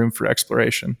leaves more room for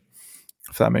exploration,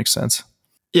 if that makes sense.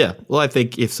 Yeah. Well, I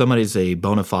think if somebody's a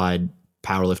bona fide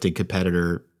powerlifting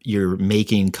competitor, you're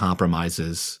making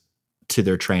compromises to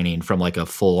their training from like a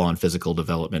full-on physical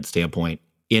development standpoint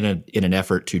in an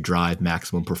effort to drive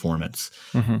maximum performance.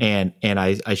 And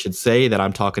I should say that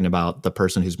I'm talking about the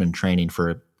person who's been training for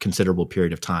a considerable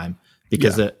period of time,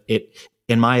 because it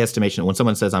in my estimation, when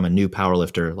someone says I'm a new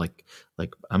powerlifter, like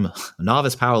I'm a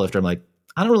novice powerlifter, I'm like,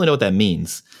 I don't really know what that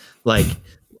means. Like,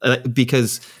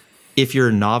 because if you're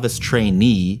a novice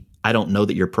trainee, I don't know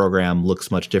that your program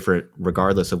looks much different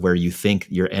regardless of where you think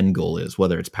your end goal is,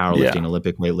 whether it's powerlifting,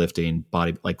 Olympic weightlifting,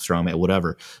 body, like strongman,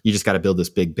 whatever. You just got to build this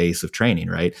big base of training,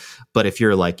 right? But if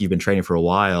you're like, you've been training for a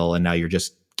while and now you're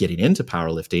just getting into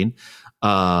powerlifting,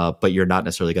 but you're not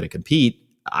necessarily going to compete,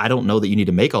 I don't know that you need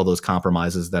to make all those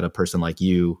compromises that a person like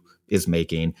you is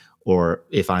making, or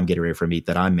if I'm getting ready for a meet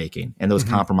that I'm making. And those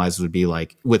compromises would be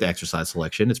like with exercise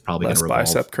selection, it's probably going to revolve.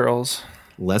 Bicep curls.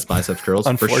 Less biceps curls,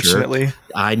 unfortunately. For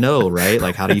sure. I know, right?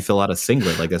 Like, how do you fill out a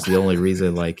singlet? Like, that's the only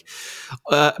reason. Like,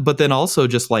 but then also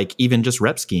just like even just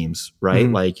rep schemes, right?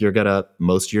 Like,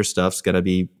 most of your stuff's gonna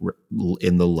be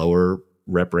in the lower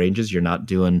rep ranges. You're not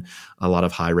doing a lot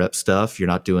of high rep stuff. You're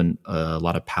not doing a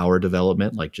lot of power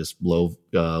development, like just low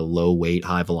weight,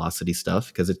 high velocity stuff,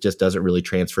 because it just doesn't really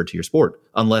transfer to your sport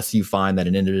unless you find that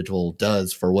an individual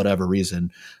does, for whatever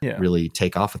reason, really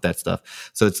take off with that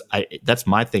stuff. So that's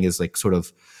my thing, is like sort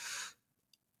of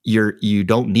you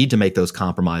don't need to make those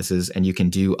compromises, and you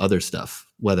can do other stuff,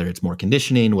 whether it's more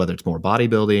conditioning, whether it's more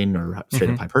bodybuilding or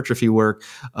straight up hypertrophy work,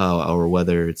 or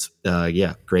whether it's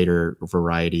greater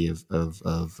variety of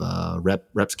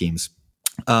rep schemes.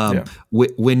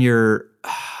 When you're,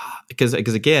 because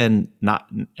again, not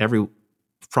every,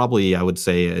 probably I would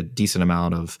say a decent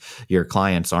amount of your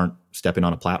clients aren't stepping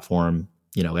on a platform,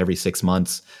 every 6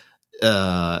 months.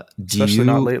 Especially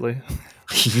not lately.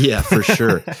 Yeah, for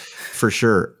sure. For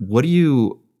sure.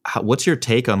 What's your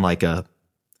take on like a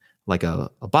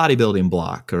bodybuilding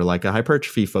block or like a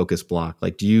hypertrophy focused block?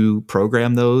 Like, do you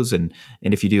program those? And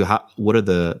if you do, what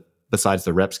are besides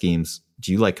the rep schemes,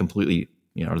 do you like completely,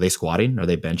 are they squatting? Are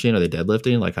they benching? Are they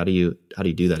deadlifting? Like, how do you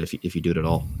do that if you do it at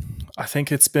all? I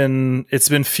think it's been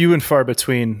few and far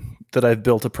between that I've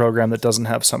built a program that doesn't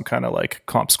have some kind of like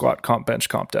comp squat, comp bench,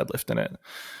 comp deadlift in it.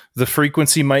 The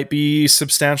frequency might be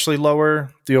substantially lower.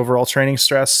 The overall training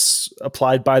stress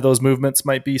applied by those movements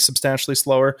might be substantially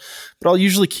slower, but I'll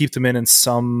usually keep them in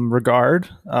some regard.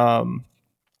 I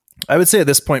would say at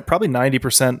this point, probably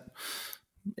 90%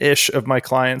 ish of my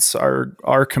clients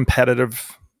are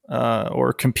competitive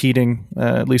or competing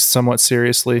at least somewhat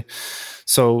seriously.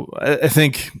 So I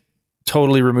think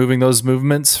totally removing those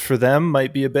movements for them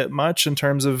might be a bit much in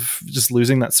terms of just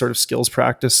losing that sort of skills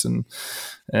practice and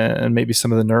maybe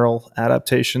some of the neural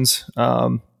adaptations.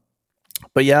 But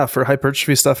yeah, for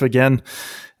hypertrophy stuff, again,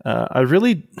 I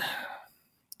really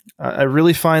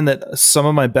find that some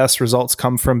of my best results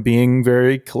come from being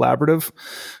very collaborative,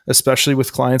 especially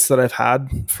with clients that I've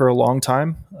had for a long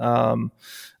time.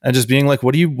 And just being like,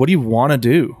 what do you want to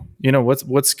do?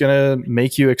 What's going to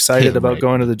make you excited about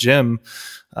going to the gym?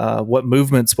 What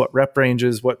movements, what rep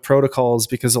ranges, what protocols,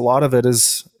 because a lot of it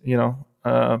is,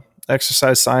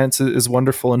 exercise science is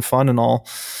wonderful and fun and all.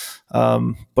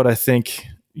 But I think,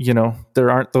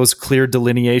 there aren't those clear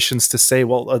delineations to say,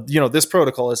 well, this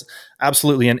protocol is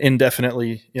absolutely and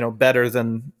indefinitely, better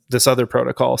than this other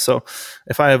protocol. So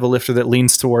if I have a lifter that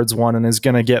leans towards one and is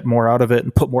going to get more out of it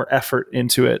and put more effort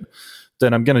into it,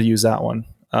 then I'm going to use that one.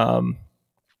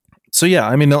 So yeah,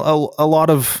 I mean, a lot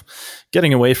of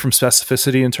getting away from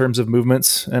specificity in terms of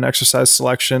movements and exercise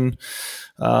selection,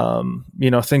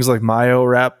 things like myo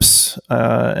reps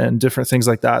and different things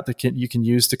like that you can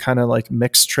use to kind of like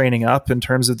mix training up in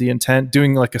terms of the intent,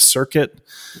 doing like a circuit,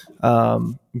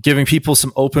 giving people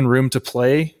some open room to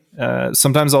play.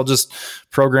 Sometimes I'll just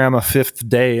program a fifth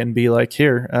day and be like,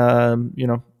 here,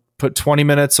 put 20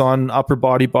 minutes on upper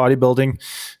body bodybuilding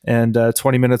and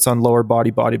 20 minutes on lower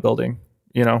body bodybuilding,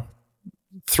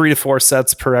 3 to 4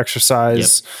 sets per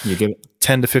exercise. Yep. You give it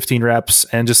 10 to 15 reps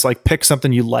and just like pick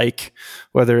something you like,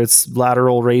 whether it's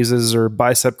lateral raises or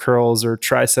bicep curls or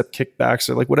tricep kickbacks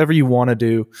or like whatever you want to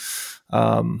do.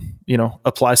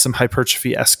 Apply some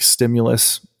hypertrophy-esque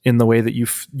stimulus in the way that you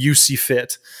see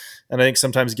fit. And I think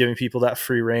sometimes giving people that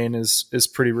free reign is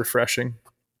pretty refreshing.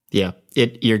 Yeah,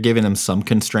 you're giving them some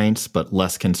constraints, but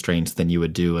less constraints than you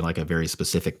would do in like a very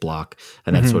specific block.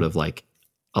 And that's sort of like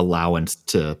allowance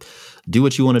to do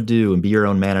what you want to do and be your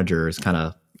own manager is kind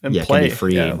of play. Can be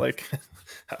freeing. Yeah, like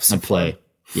have some play.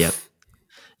 Fun.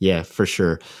 Yeah, for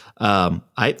sure.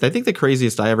 I think the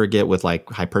craziest I ever get with like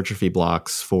hypertrophy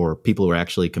blocks for people who are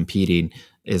actually competing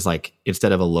is like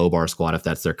instead of a low bar squat, if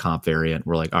that's their comp variant,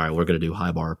 we're like, all right, we're going to do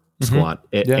high bar squat.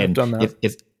 I've done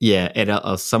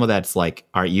that. Some of that's like,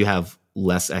 all right, you have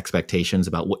less expectations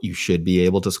about what you should be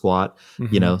able to squat,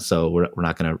 so we're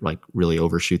not going to like really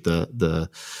overshoot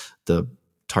the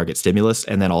target stimulus.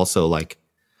 And then also like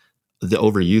the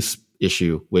overuse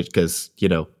issue, because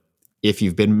if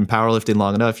you've been powerlifting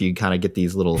long enough, you kind of get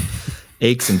these little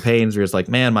aches and pains where it's like,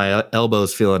 man, my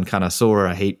elbow's feeling kind of sore.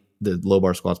 I hate the low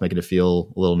bar squats making it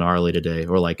feel a little gnarly today.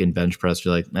 Or like in bench press,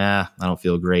 you're like, I don't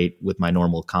feel great with my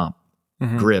normal comp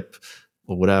grip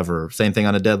or whatever. Same thing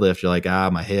on a deadlift. You're like,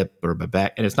 my hip or my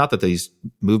back. And it's not that these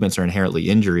movements are inherently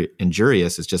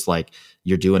injurious. It's just like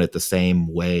you're doing it the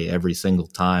same way every single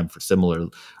time for similar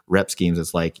rep schemes.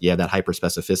 It's like, that hyper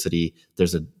specificity,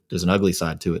 there's an ugly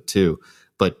side to it too.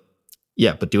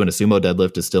 But doing a sumo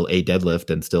deadlift is still a deadlift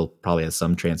and still probably has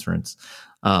some transference.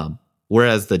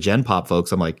 Whereas the Gen Pop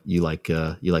folks, I'm like, you like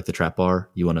the trap bar?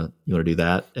 You want to do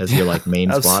that as your like main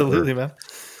squat? Absolutely, man.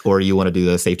 Or you want to do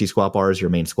the safety squat bar as your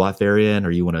main squat variant,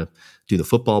 or you want to do the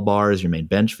football bar as your main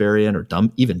bench variant, or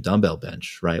even dumbbell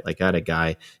bench, right? Like I had a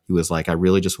guy who was like, I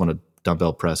really just want to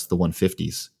dumbbell press the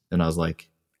 150s. And I was like,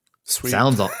 sweet.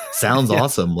 Sounds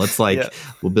awesome. Let's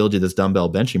we'll build you this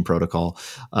dumbbell benching protocol.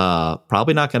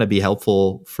 Probably not going to be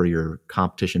helpful for your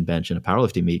competition bench in a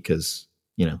powerlifting meet because,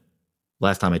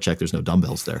 last time I checked, there's no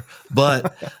dumbbells there.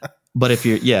 But if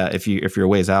you're a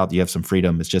ways out, you have some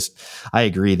freedom. It's just, I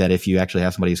agree that if you actually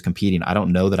have somebody who's competing, I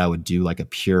don't know that I would do like a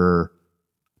pure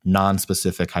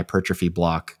non-specific hypertrophy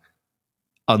block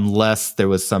unless there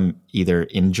was some either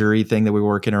injury thing that we were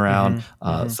working around,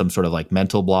 some sort of like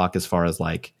mental block as far as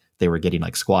like they were getting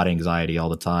like squat anxiety all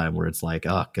the time, where it's like,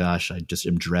 oh gosh, I just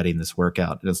am dreading this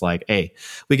workout. And it's like, hey,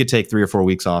 we could take 3 or 4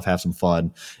 weeks off, have some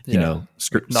fun,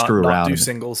 screw around, not do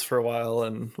singles for a while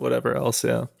and whatever else.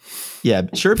 Yeah, yeah,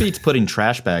 sure beats putting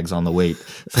trash bags on the weight,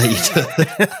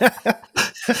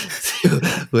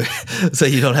 so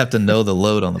you don't have to know the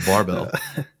load on the barbell.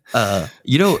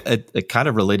 It kind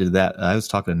of related to that. I was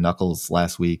talking to Knuckles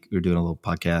last week. We were doing a little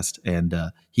podcast, and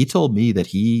he told me that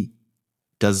he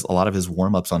does a lot of his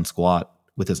warm-ups on squat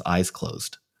with his eyes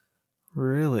closed.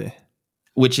 Really?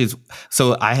 Which is,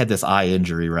 so I had this eye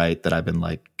injury, right, that I've been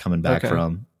like coming back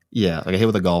from. Yeah, like I hit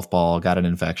with a golf ball, got an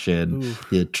infection.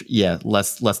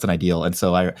 Less than ideal. And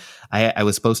so I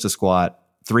was supposed to squat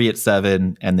 3 at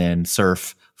 7 and then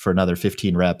surf for another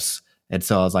 15 reps. And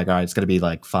so I was like, all right, it's going to be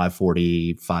like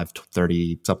 540,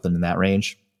 530, something in that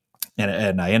range.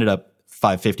 And I ended up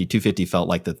 550, 250 felt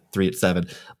like the 3 at 7.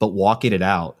 But walking it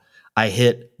out, I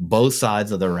hit both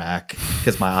sides of the rack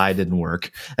because my eye didn't work.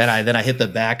 And then I hit the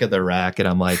back of the rack, and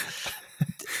I'm like,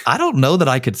 I don't know that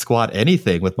I could squat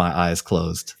anything with my eyes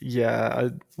closed. Yeah.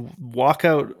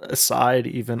 Walkout aside,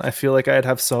 even, I feel like I'd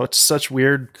have such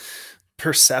weird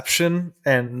perception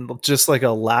and just like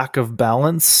a lack of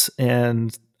balance.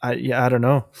 And I don't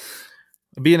know.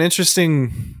 It'd be an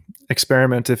interesting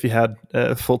experiment if you had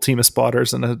a full team of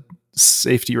spotters and a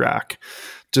safety rack,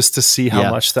 just to see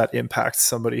how much that impacts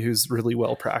somebody who's really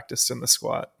well practiced in the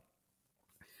squat.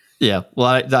 Yeah. Well,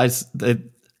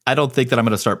 I don't think that I'm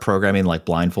going to start programming like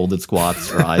blindfolded squats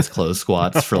or eyes closed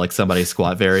squats for like somebody's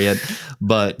squat variant,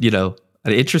 but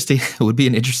it would be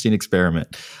an interesting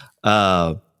experiment.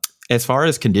 As far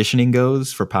as conditioning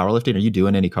goes for powerlifting, are you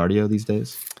doing any cardio these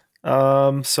days?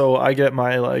 So I get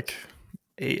my like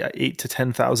 8 to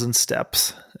 10,000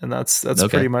 steps, and that's okay.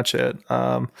 Pretty much it.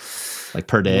 Like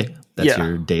per day? That's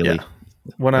your daily. Yeah.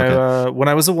 When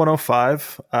I was a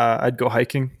 105, I'd go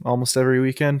hiking almost every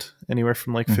weekend, anywhere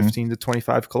from like 15 to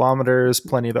 25 kilometers,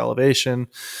 plenty of elevation.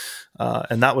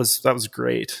 And that was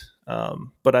great.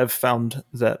 But I've found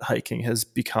that hiking has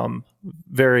become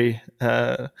very,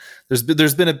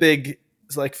 there's been a big,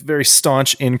 like very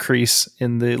staunch increase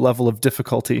in the level of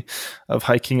difficulty of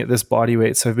hiking at this body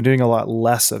weight. So I've been doing a lot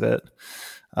less of it.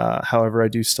 However, I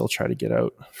do still try to get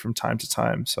out from time to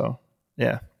time. So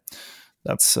yeah,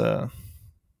 that's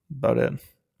about it.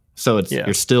 So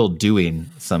you're still doing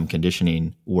some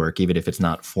conditioning work, even if it's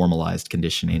not formalized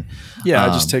conditioning. Yeah. I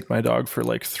just take my dog for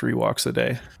like 3 walks a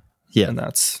day. Yeah. And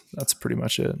that's pretty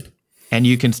much it. And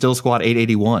you can still squat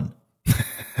 881.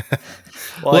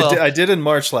 Well, I did in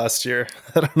March last year.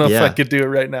 I don't know if I could do it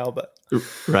right now, but.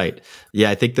 Right. Yeah.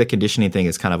 I think the conditioning thing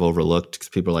is kind of overlooked because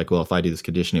people are like, well, if I do this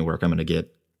conditioning work, I'm going to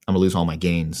lose all my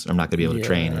gains. I'm not going to be able to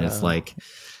train. And it's like,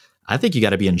 I think you got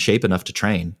to be in shape enough to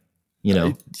train,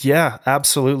 Yeah,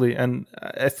 absolutely. And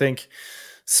I think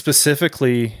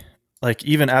specifically, like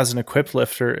even as an equipped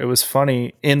lifter, it was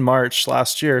funny in March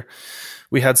last year,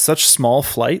 we had such small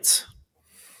flights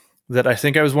that I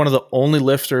think I was one of the only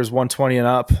lifters 120 and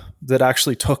up that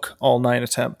actually took all 9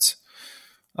 attempts.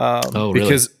 Really?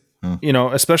 Because,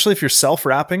 especially if you're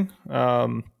self-wrapping,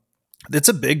 it's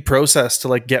a big process to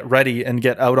like get ready and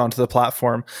get out onto the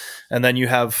platform. And then you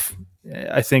have,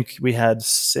 I think we had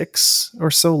 6 or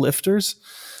so lifters.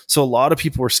 So a lot of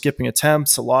people were skipping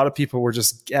attempts. A lot of people were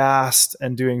just gassed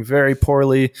and doing very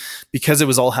poorly because it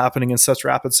was all happening in such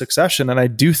rapid succession. And I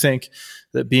do think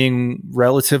that being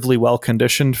relatively well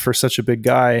conditioned for such a big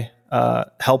guy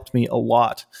helped me a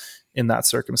lot in that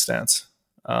circumstance.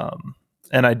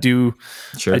 And I do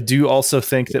also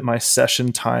think that my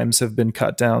session times have been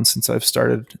cut down since I've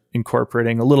started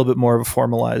incorporating a little bit more of a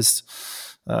formalized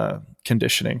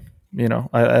conditioning.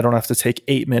 I don't have to take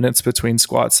 8 minutes between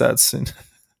squat sets and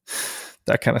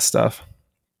that kind of stuff.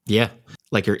 Yeah.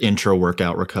 Like your intro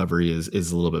workout recovery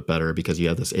is a little bit better because you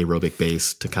have this aerobic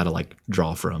base to kind of like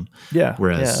draw from. Yeah.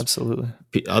 Whereas absolutely.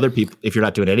 Other people, if you're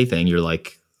not doing anything, you're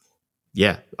like,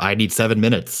 yeah, I need 7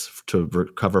 minutes to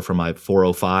recover from my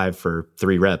 405 for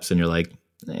 3 reps. And you're like,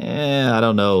 I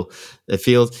don't know. It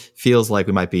feels like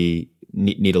we might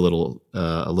need a little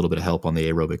bit of help on the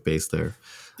aerobic base there.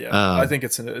 Yeah. I think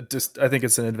it's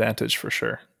an advantage for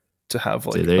sure to have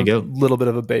like there you go. Little bit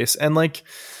of a base. And like,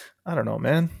 I don't know,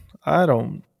 man, I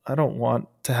don't want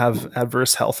to have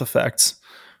adverse health effects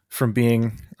from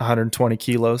being 120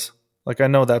 kilos. Like I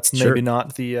know that's maybe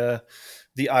not the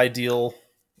ideal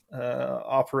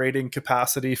operating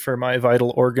capacity for my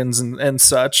vital organs and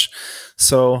such.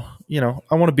 So,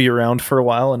 I want to be around for a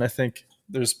while. And I think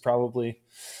there's probably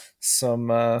some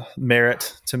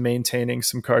merit to maintaining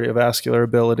some cardiovascular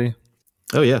ability.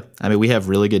 Oh yeah. I mean, we have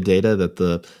really good data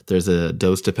that there's a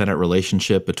dose dependent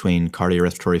relationship between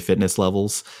cardiorespiratory fitness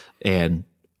levels and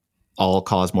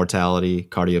all-cause mortality,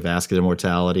 cardiovascular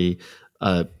mortality,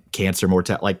 cancer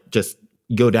mortality, like just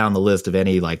go down the list of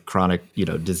any like chronic,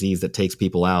 disease that takes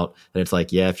people out. And it's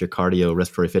like, yeah, if your cardio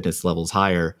respiratory fitness level is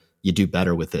higher, you do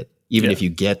better with it. Even if you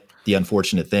get the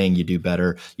unfortunate thing, you do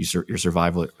better. Your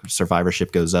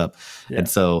survivorship goes up. Yeah. And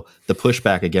so the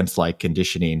pushback against like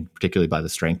conditioning, particularly by the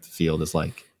strength field, is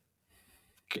like,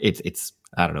 it's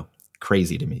I don't know,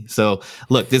 crazy to me. So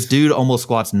look, this dude almost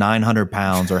squats 900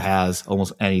 pounds or has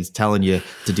almost, and he's telling you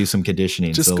to do some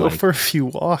conditioning. Just go for a few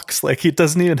walks. Like, it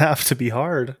doesn't even have to be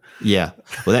hard. Yeah.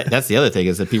 Well, that's the other thing,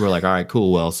 is that people are like, all right,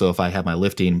 cool. Well, so if I have my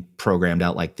lifting programmed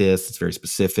out like this, it's very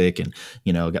specific, and,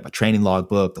 got my training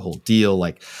logbook, the whole deal.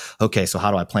 Like, okay, so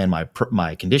how do I plan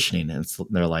my conditioning? And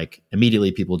they're like,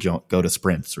 immediately people go to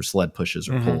sprints or sled pushes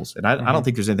or pulls. And I don't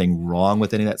think there's anything wrong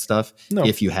with any of that stuff. No,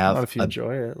 if you have, not if you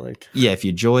enjoy it. Like, yeah, if you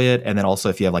enjoy it. And then also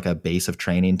if you have like a base of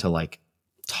training to like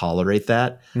tolerate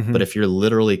that. But if you're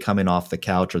literally coming off the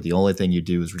couch or the only thing you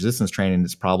do is resistance training,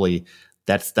 it's probably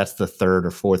that's the third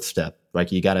or fourth step.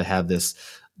 Like, you got to have this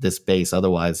base,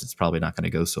 otherwise it's probably not going to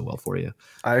go so well for you.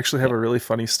 I actually have a really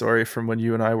funny story from when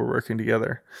you and I were working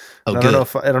together. Oh, I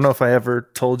don't know if I ever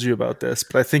told you about this,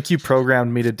 but I think you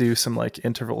programmed me to do some like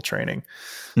interval training,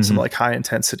 some like high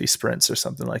intensity sprints or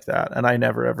something like that, and I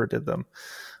never ever did them.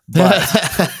 But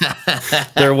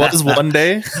there was one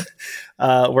day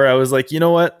where I was like, you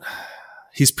know what?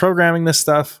 He's programming this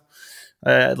stuff.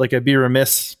 Like, I'd be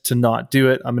remiss to not do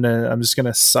it. I'm just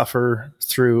gonna suffer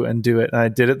through and do it. And I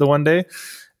did it the one day,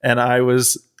 and I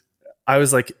was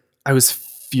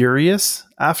furious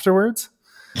afterwards.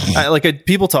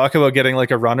 People talk about getting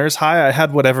like a runner's high. I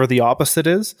had whatever the opposite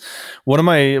is. One of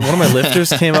my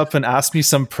lifters came up and asked me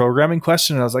some programming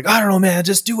question, and I was like, I don't know, man,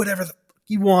 just do whatever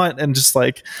you want. And just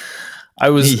like, it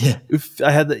was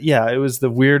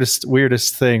the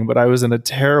weirdest thing, but I was in a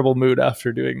terrible mood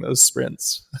after doing those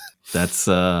sprints. That's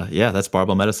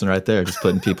barbell medicine right there. Just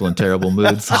putting people in terrible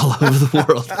moods all over the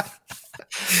world.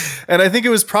 And I think it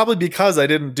was probably because I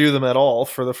didn't do them at all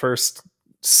for the first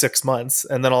 6 months.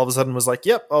 And then all of a sudden was like,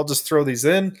 yep, I'll just throw these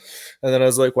in. And then I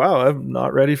was like, wow, I'm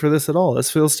not ready for this at all.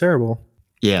 This feels terrible.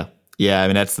 Yeah. Yeah. I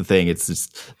mean, that's the thing. It's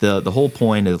just the whole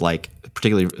point is like,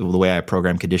 particularly the way I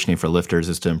program conditioning for lifters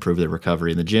is to improve their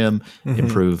recovery in the gym,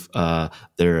 improve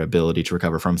their ability to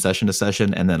recover from session to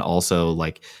session. And then also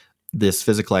like, this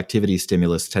physical activity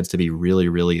stimulus tends to be really,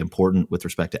 really important with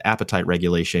respect to appetite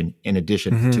regulation, in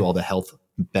addition to all the health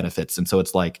benefits. And so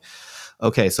it's like,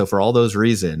 okay, so for all those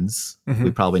reasons,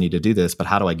 we probably need to do this, but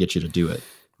how do I get you to do it?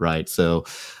 Right. So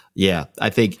yeah, I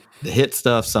think the HIIT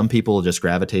stuff, some people just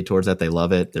gravitate towards that. They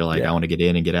love it. They're like, I want to get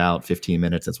in and get out 15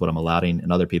 minutes. That's what I'm allowing.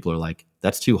 And other people are like,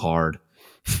 that's too hard.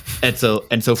 and so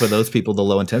for those people, the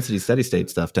low intensity steady state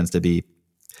stuff tends to be,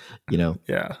 a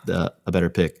better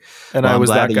pick. And I was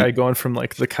that guy going from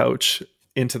like the couch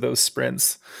into those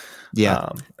sprints. Yeah.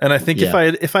 And I think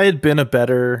if I had been a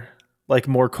better, like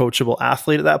more coachable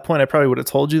athlete at that point, I probably would have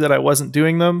told you that I wasn't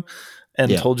doing them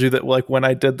and told you that like when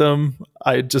I did them,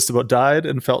 I just about died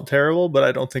and felt terrible, but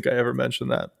I don't think I ever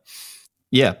mentioned that.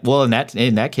 Yeah. Well, in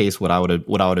that case, what I would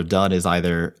have done is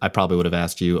either I probably would have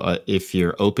asked you if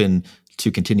you're open to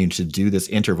continue to do this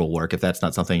interval work. If that's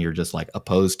not something you're just like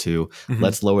opposed to,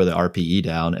 let's lower the RPE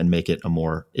down and make it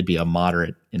it'd be a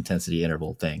moderate intensity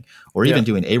interval thing, or even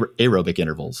doing aerobic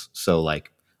intervals. So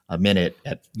like a minute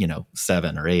at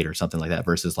 7 or 8 or something like that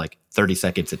versus like 30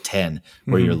 seconds at 10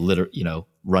 where you're literally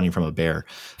running from a bear.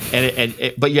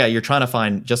 But yeah, you're trying to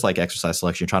find, just like exercise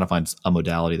selection, you're trying to find a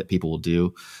modality that people will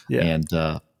do.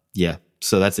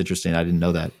 So that's interesting. I didn't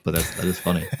know that, but that is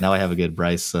funny. Now I have a good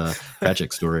Bryce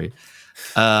Krawczyk story.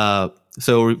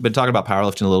 So we've been talking about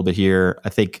powerlifting a little bit here. I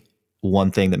think one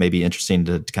thing that may be interesting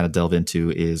to kind of delve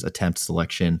into is attempt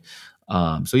selection.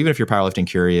 So even if you're powerlifting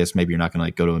curious, maybe you're not going to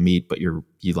like go to a meet, but you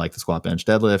like the squat, bench,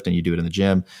 deadlift, and you do it in the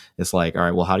gym. It's like, all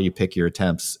right, well, how do you pick your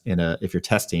attempts if you're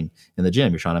testing in the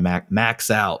gym? You're trying to max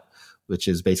out, which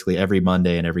is basically every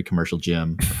Monday in every commercial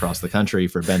gym across the country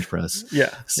for bench press.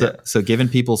 So giving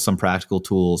people some practical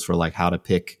tools for like how to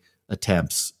pick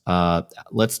attempts.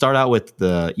 Let's start out with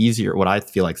what I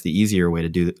feel like is the easier way to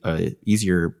do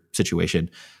easier situation.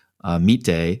 Meet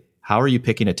day. How are you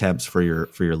picking attempts for your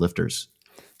lifters?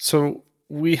 So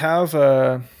we have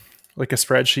a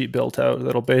spreadsheet built out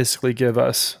that'll basically give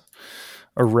us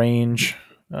a range.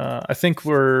 I think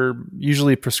we're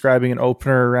usually prescribing an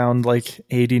opener around like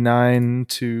 89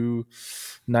 to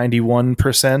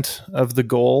 91% of the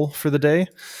goal for the day.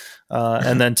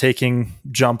 And then taking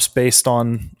jumps based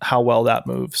on how well that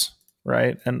moves,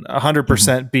 right? And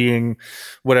 100% being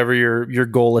whatever your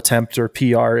goal attempt or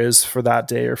PR is for that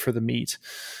day or for the meet.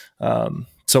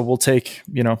 So we'll take,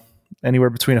 anywhere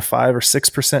between a 5 or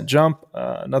 6% jump.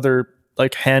 Another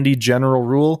like handy general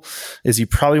rule is you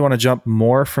probably want to jump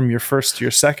more from your first to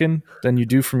your second than you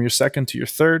do from your second to your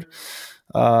third.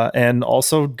 And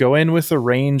also go in with a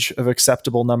range of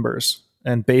acceptable numbers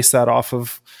and base that off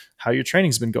of how your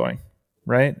training's been going,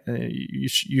 right?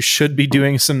 You should be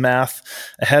doing some math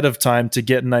ahead of time to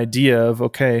get an idea of,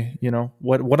 okay,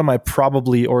 what am I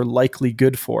probably or likely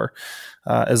good for,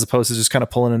 as opposed to just kind of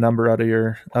pulling a number out of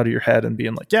your head and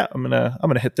being like, yeah, I'm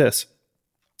gonna hit this.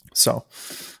 So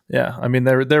yeah, I mean,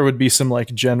 there would be some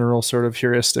like general sort of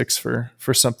heuristics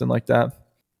for something like that.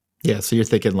 Yeah, so you're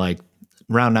thinking like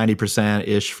around 90%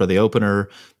 ish for the opener,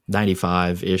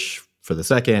 95 ish for the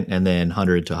second, and then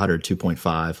 100 to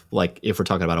 102.5. Like if we're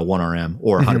talking about a 1RM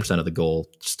or 100% of the goal,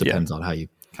 just depends on how you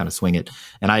kind of swing it.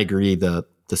 And I agree, the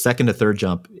second to third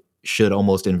jump should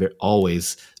almost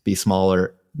always be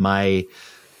smaller. My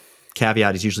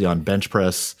caveat is usually on bench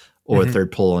press or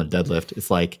third pull on deadlift. It's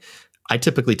like I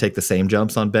typically take the same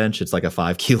jumps on bench. It's like a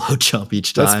 5 kilo jump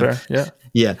each time. That's fair. Yeah.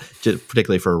 Yeah. Just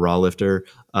particularly for a raw lifter,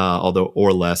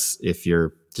 or less if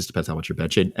just depends how much you're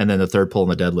benching. And then the third pull on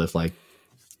the deadlift, like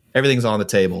everything's on the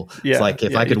table. Yeah, it's like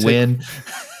if I could win,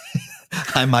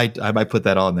 I might put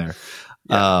that on there.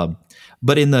 Yeah.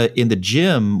 But in the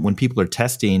gym, when people are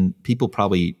testing, people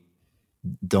probably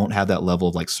don't have that level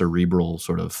of like cerebral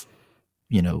sort of,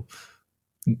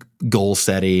 goal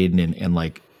setting and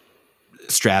like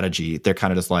strategy. They're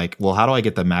kind of just like, well, how do I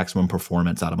get the maximum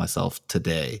performance out of myself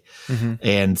today?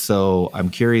 And so I'm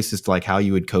curious as to like how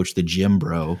you would coach the gym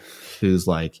bro who's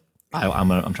like,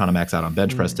 I'm trying to max out on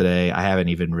bench press today. I haven't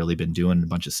even really been doing a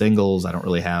bunch of singles. I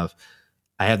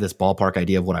have this ballpark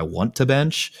idea of what I want to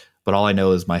bench, but all I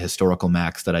know is my historical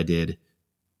max that I did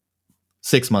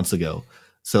 6 months ago.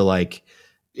 So like,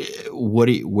 where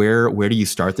do you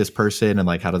start this person, and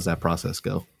like how does that process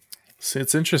go? See,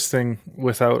 it's interesting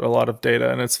without a lot of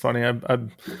data, and it's funny.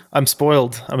 I'm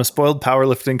spoiled. I'm a spoiled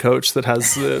powerlifting coach that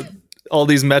has all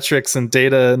these metrics and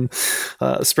data and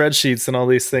spreadsheets and all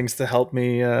these things to help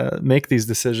me make these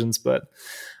decisions. But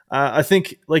I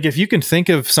think like if you can think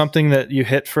of something that you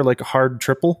hit for like a hard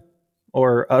triple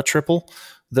or a triple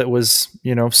that was,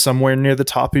 somewhere near the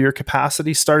top of your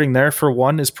capacity, starting there for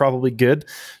one is probably good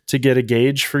to get a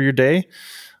gauge for your day.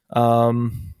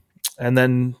 And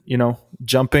then,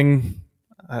 jumping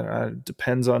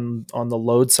depends on the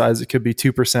load size. It could be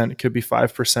 2%, it could be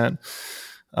 5%.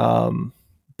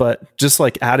 But just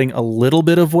like adding a little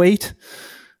bit of weight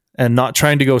and not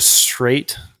trying to go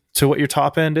straight to what your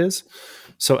top end is.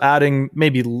 So adding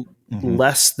maybe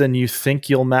less than you think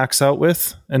you'll max out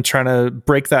with and trying to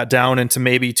break that down into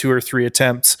maybe 2 or 3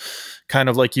 attempts, kind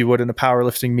of like you would in a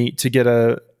powerlifting meet, to get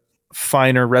a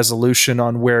finer resolution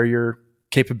on where your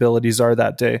capabilities are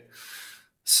that day.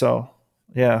 So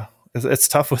yeah, it's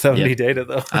tough without any data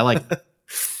though. I like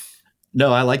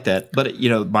that. But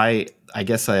I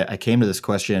guess I came to this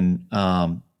question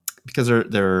because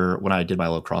there when I did my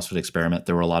little CrossFit experiment,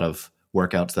 there were a lot of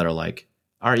workouts that are like,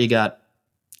 all right, you got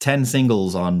 10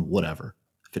 singles on whatever,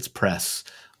 if it's press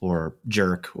or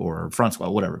jerk or front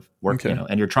squat, whatever work,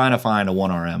 and you're trying to find a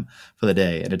 1RM for the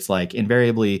day. And it's like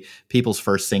invariably people's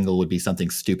first single would be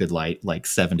something stupid light, like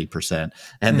 70%.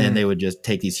 And then they would just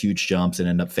take these huge jumps and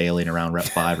end up failing around rep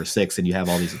 5 or 6. And you have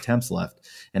all these attempts left.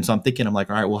 And so I'm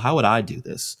like, all right, well, how would I do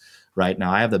this? Right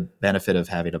now, I have the benefit of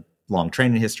having a long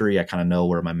training history. I kind of know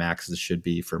where my maxes should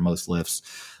be for most lifts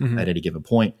at any given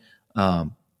point.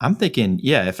 I'm thinking,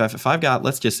 if I've got,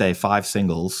 let's just say 5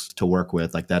 singles to work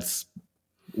with, like that's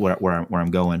where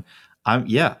I'm going.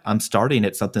 I'm starting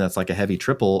at something that's like a heavy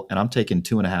triple, and I'm taking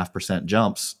 2.5%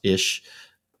 jumps ish,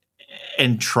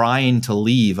 and trying to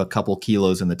leave a couple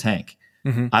kilos in the tank.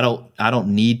 I don't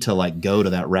need to like go to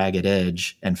that ragged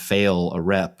edge and fail a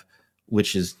rep,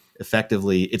 which is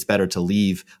effectively, it's better to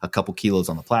leave a couple kilos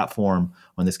on the platform,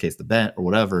 or in this case the bent or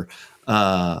whatever,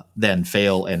 than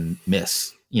fail and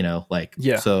miss.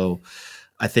 So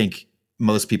I think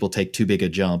most people take too big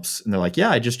of jumps and they're like,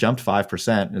 I just jumped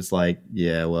 5%. And it's like,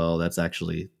 well, that's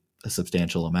actually a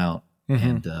substantial amount.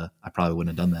 And I probably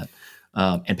wouldn't have done that.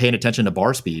 And paying attention to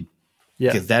bar speed,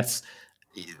 because that's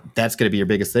going to be your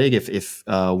biggest thing. If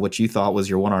what you thought was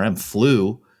your 1RM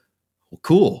flew, well,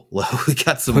 cool. Well, we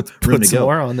got some room to go.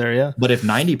 More on there, yeah. But if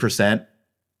 90%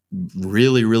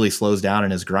 really, really slows down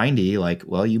and is grindy, like,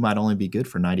 well, you might only be good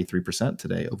for 93%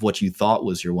 today of what you thought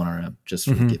was your 1RM just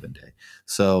for the given day.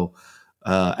 So,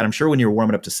 and I'm sure when you're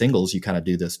warming up to singles, you kind of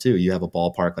do this too. You have a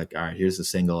ballpark, like, all right, here's the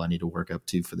single I need to work up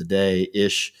to for the day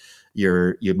ish.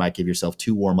 You might give yourself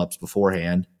 2 warm-ups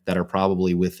beforehand that are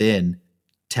probably within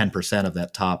 10% of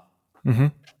that top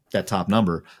that top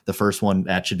number. The first one,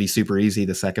 that should be super easy.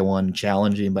 The second one,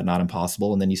 challenging, but not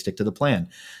impossible. And then you stick to the plan.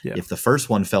 Yeah. If the first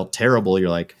one felt terrible, you're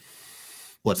like,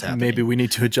 what's happening? Maybe we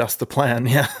need to adjust the plan.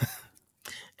 Yeah.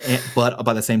 But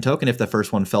by the same token, if the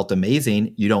first one felt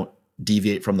amazing, you don't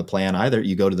deviate from the plan either.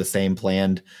 You go to the same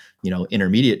planned,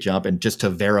 intermediate jump, and just to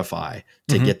verify,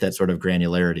 to get that sort of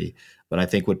granularity. But I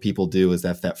think what people do is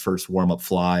that first warm up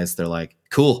flies, they're like,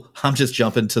 cool, I'm just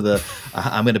jumping to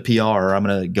I'm going to PR, or I'm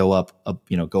going to go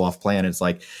go off plan. It's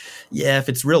like, yeah, if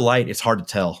it's real light, it's hard to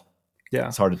tell. Yeah.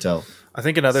 It's hard to tell. I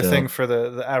think another thing for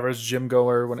the average gym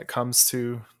goer when it comes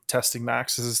to testing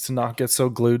maxes is to not get so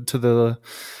glued to the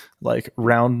like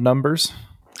round numbers.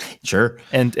 Sure.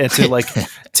 And to like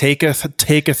take a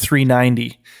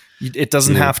 390. It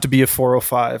doesn't have to be a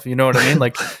 405. You know what I mean?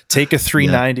 Like take a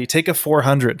 390, take a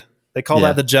 400. They call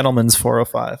that the gentleman's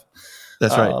 405.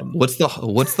 That's right. What's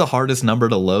the hardest number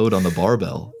to load on the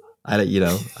barbell?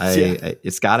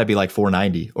 It's got to be like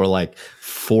 490 or like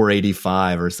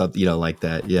 485 or something, like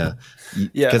that. Yeah.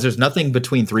 Because there's nothing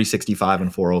between 365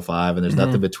 and 405, and there's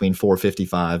nothing between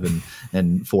 455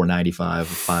 and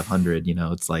 495 or 500.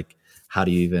 It's like, how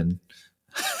do you even?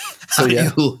 How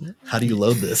do you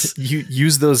load this? You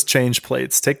use those change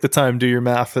plates. Take the time, do your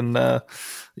math, and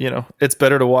it's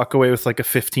better to walk away with like a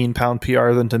 15-pound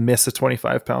PR than to miss a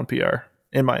 25-pound PR,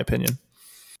 in my opinion.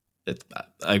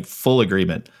 Full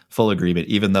agreement.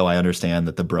 Even though I understand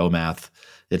that the bro math,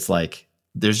 it's like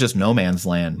there's just no man's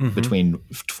land between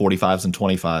 45s and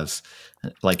 25s.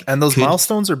 And those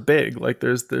milestones are big. Like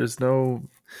there's no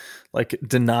like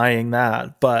denying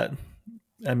that. But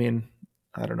I mean,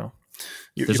 I don't know.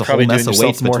 You're probably doing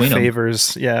yourself more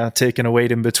favors, taking a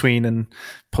weight in between and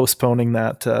postponing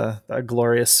that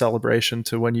glorious celebration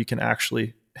to when you can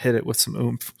actually hit it with some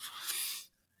oomph.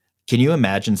 Can you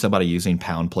imagine somebody using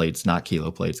pound plates, not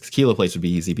kilo plates? Because kilo plates would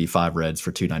be easy, be 5 reds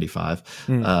for 295,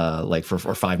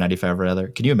 or 595 rather.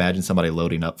 Can you imagine somebody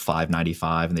loading up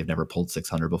 595 and they've never pulled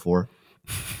 600 before?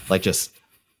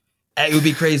 It would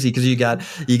be crazy because you got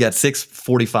 6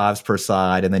 45s per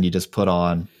side, and then you just put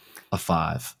on a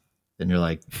 5. And you're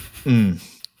like,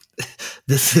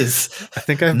 this is. I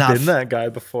think I've been that guy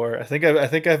before. I think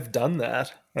I've done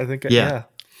that. Yeah.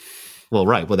 Well,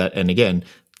 right. Well, that, and again,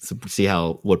 so see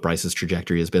what Bryce's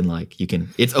trajectory has been like.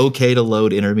 It's okay to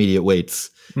load intermediate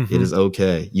weights. It is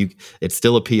okay. It's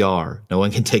still a PR. No one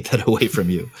can take that away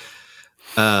from you.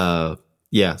 So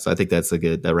I think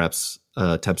that wraps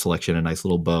temp selection a nice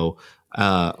little bow.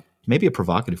 Maybe a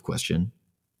provocative question.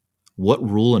 What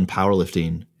rule in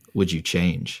powerlifting would you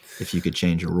change if you could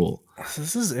change a rule?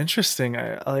 This is interesting.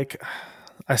 I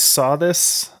saw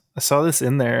this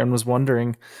in there and was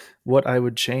wondering what I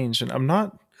would change, and I'm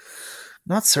not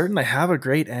certain I have a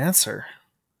great answer.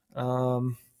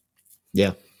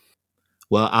 Yeah.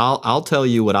 Well, I'll tell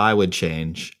you what I would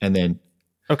change, and then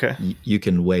you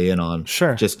can weigh in on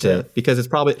because it's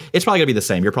probably gonna be the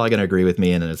same. You're probably gonna agree with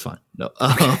me, and then it's fine. No.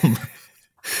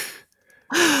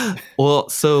 Well,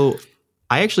 so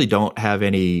I actually don't have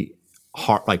any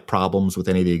problems with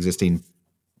any of the existing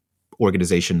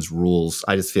organization's rules.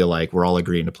 I just feel like we're all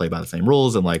agreeing to play by the same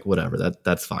rules, and like whatever,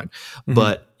 that's fine.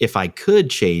 But if I could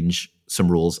change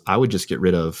some rules, I would just get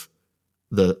rid of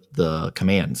the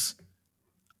commands.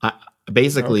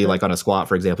 Like on a squat,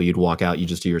 for example, you'd walk out, you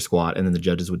just do your squat, and then the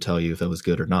judges would tell you if it was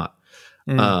good or not.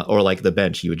 Or like the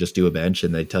bench, you would just do a bench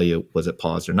and they'd tell you, was it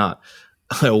paused or not?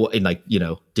 And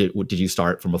did you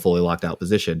start from a fully locked out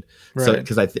position? Right. So,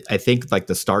 because I think like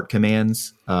the start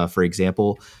commands, for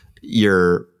example,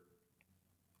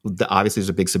 obviously there's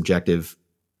a big subjective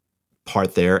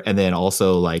part there, and then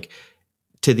also like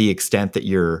to the extent that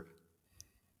you're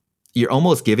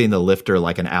almost giving the lifter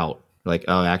like an out, like,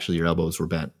 oh, actually your elbows were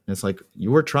bent. And it's like,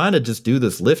 you were trying to just do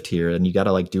this lift here, and you got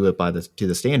to like do it to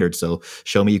the standard. So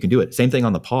show me you can do it. Same thing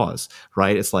on the pause,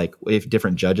 right? It's like if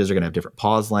different judges are going to have different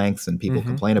pause lengths and people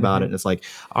complain about it. And it's like,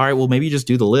 all right, well, maybe you just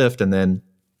do the lift and then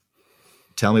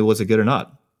tell me, was it good or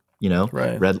not?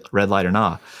 Right. Red light or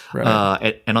not.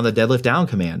 Right. And on the deadlift down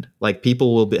command, like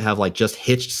people will have like just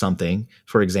hitched something,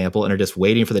 for example, and are just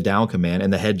waiting for the down command.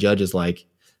 And the head judge is like,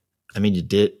 I mean,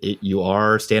 you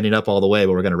are standing up all the way,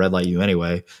 but we're going to red light you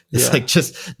anyway. It's like,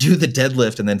 just do the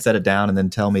deadlift and then set it down and then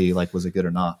tell me like, was it good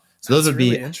or not? So those would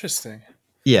be really interesting.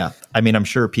 Yeah. I mean, I'm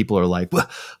sure people are like, well,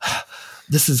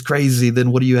 this is crazy.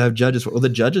 Then what do you have judges for? Well, the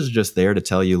judges are just there to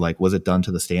tell you like, was it done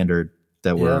to the standard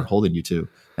that we're holding you to?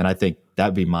 And I think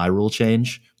that'd be my rule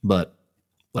change, but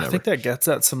whatever. I think that gets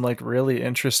at some like really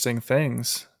interesting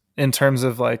things in terms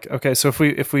of like, okay, so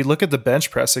if we look at the bench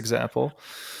press example,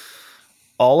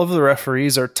 all of the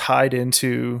referees are tied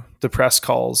into the press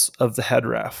calls of the head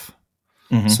ref.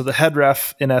 So the head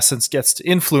ref, in essence, gets to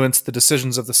influence the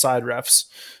decisions of the side refs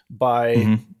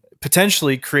by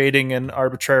potentially creating an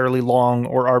arbitrarily long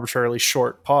or arbitrarily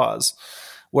short pause.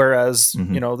 Whereas,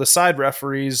 the side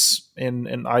referees in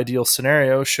an ideal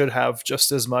scenario should have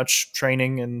just as much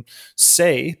training and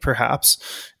say, perhaps,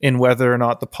 in whether or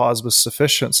not the pause was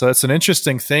sufficient. So that's an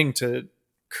interesting thing to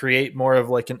create more of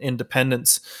like an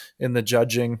independence in the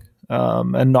judging,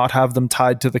 and not have them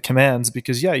tied to the commands,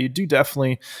 because you do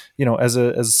definitely,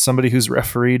 as somebody who's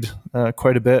refereed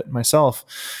quite a bit myself,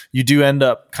 you do end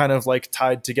up kind of like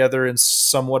tied together in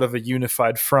somewhat of a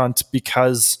unified front,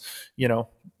 because,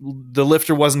 the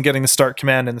lifter wasn't getting the start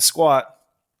command in the squat.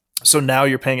 So now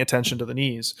you're paying attention to the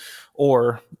knees,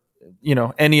 or,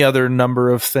 any other number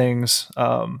of things.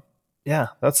 I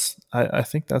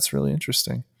think that's really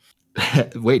interesting.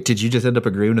 Wait, did you just end up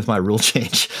agreeing with my rule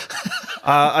change?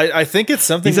 I think it's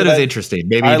something he said it's interesting.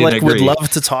 Maybe you didn't agree. Would love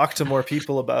to talk to more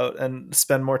people about and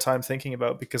spend more time thinking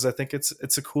about, because I think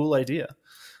it's a cool idea.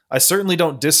 I certainly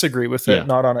don't disagree with it,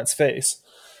 not on its face.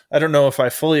 I don't know if I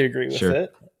fully agree with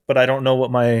it, but I don't know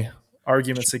what my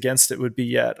arguments against it would be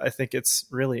yet. I think it's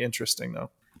really interesting, though.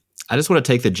 I just want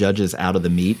to take the judges out of the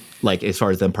meet, like as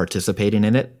far as them participating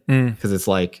in it, because it's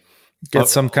like get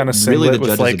some kind of singlet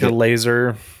with like a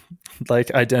laser like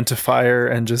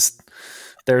identifier, and just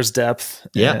there's depth,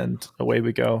 and away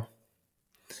we go.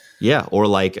 Yeah, or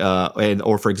like,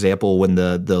 or for example, when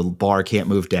the bar can't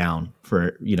move down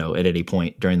for at any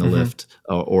point during the lift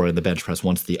or in the bench press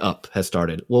once the up has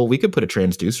started. Well, we could put a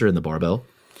transducer in the barbell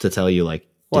to tell you like.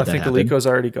 Well, I think Eleiko's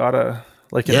already got an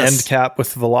end cap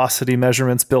with velocity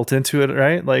measurements built into it,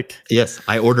 right? Like, yes,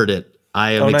 I ordered it.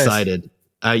 I am excited.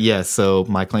 Yes. So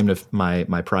my claim to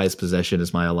my prized possession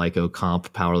is my Eleiko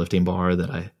Comp powerlifting bar that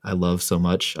I love so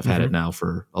much. I've had it now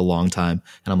for a long time,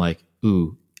 and I'm like,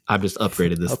 ooh, I've just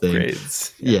upgraded this thing.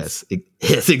 Yes,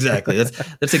 exactly.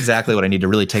 That's exactly what I need to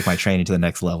really take my training to the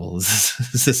next level. Is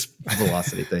this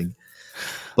velocity thing?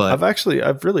 But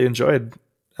I've really enjoyed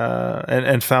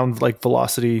and found like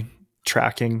velocity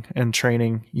tracking and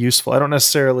training useful. I don't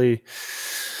necessarily.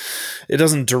 It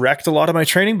doesn't direct a lot of my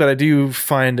training, but I do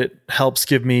find it helps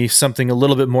give me something a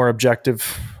little bit more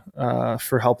objective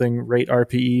for helping rate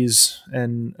RPEs,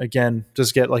 and again,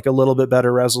 just get like a little bit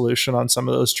better resolution on some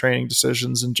of those training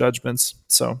decisions and judgments.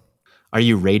 So, are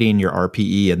you rating your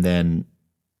RPE and then,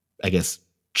 I guess,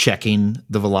 checking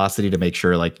the velocity to make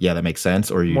sure, like, that makes sense,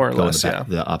 or you go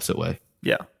the opposite way?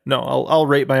 Yeah, no, I'll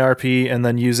rate my RPE and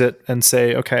then use it and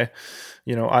say, okay,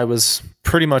 I was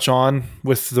pretty much on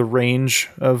with the range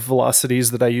of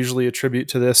velocities that I usually attribute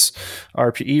to this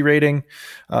RPE rating,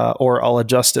 or I'll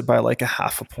adjust it by like a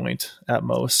half a point at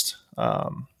most.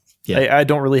 I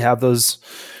don't really have those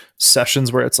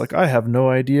sessions where it's like, I have no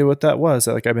idea what that was.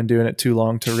 Like, I've been doing it too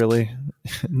long to really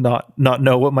not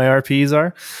know what my RPEs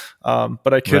are.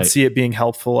 But I could see it being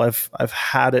helpful. I've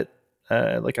had it,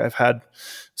 I've had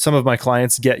some of my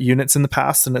clients get units in the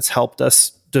past, and it's helped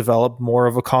us develop more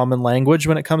of a common language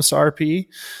when it comes to RPE.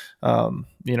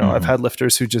 I've had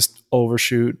lifters who just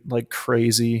overshoot like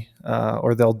crazy,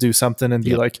 or they'll do something and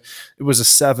be like, it was a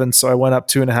 7, so I went up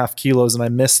 2.5 kilos and I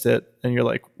missed it. And you're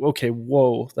like, okay,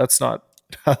 whoa, that's not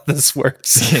how this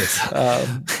works.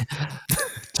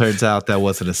 Turns out that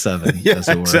wasn't a 7.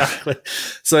 Exactly.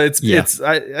 So I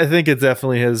think it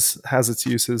definitely has its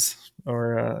uses,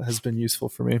 or has been useful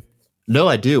for me. No,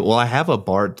 I do. Well, I have a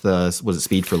BART, was it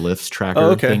Speed for Lifts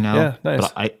tracker thing now? Yeah,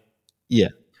 nice. But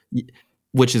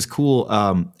which is cool.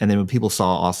 And then when people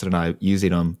saw Austin and I using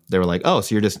them, they were like, oh,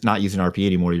 so you're just not using RPE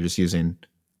anymore. You're just using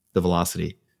the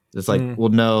velocity. It's like, well,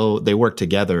 no, they work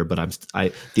together, but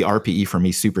the RPE for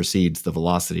me supersedes the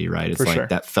velocity, right? It's like,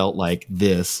 that felt like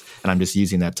this, and I'm just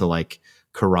using that to like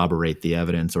corroborate the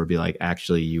evidence, or be like,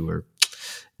 actually, you were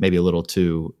maybe a little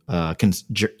too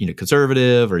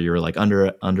conservative, or you're like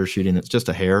undershooting. It's just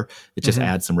a hair. It just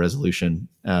adds some resolution,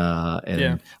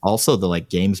 and also the like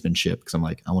gamesmanship, because I'm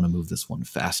like, I want to move this one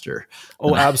faster.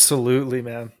 Oh, absolutely,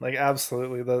 man! Like,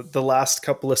 absolutely. The last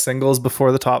couple of singles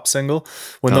before the top single,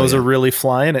 when those are really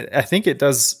flying, I think it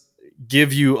does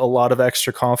give you a lot of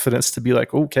extra confidence to be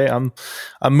like, okay, I'm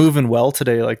moving well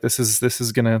today. Like, this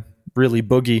is gonna really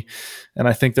boogie, and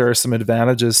I think there are some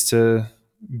advantages to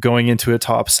going into a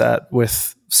top set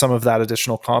with some of that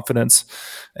additional confidence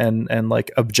and like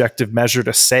objective measure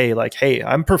to say like, hey,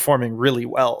 I'm performing really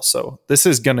well, so this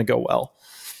is going to go well.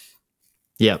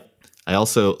 Yeah. I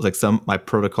also like my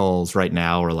protocols right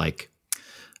now are like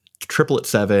triplet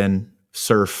 7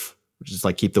 surf, which is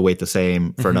like keep the weight the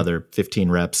same for another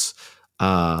 15 reps,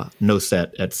 no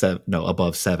set at 7, no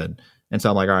above 7. And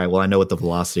so I'm like, all right, well, I know what the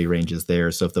velocity range is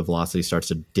there. So if the velocity starts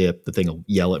to dip, the thing will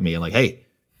yell at me and like, hey,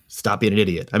 stop being an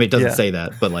idiot. I mean, it doesn't Yeah. say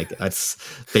that, but like that's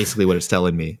basically what it's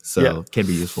telling me. So it can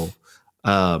be useful.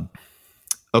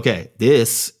 Okay,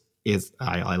 this is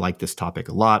I like this topic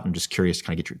a lot. I'm just curious to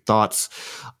kind of get your thoughts.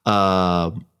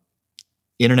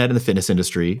 Internet in the fitness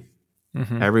industry.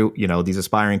 These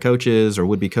aspiring coaches or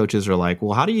would-be coaches are like,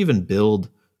 well, how do you even build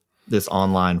this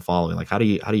online following? Like, how do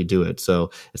you do it? So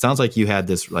it sounds like you had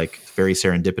this like very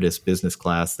serendipitous business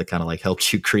class that kind of like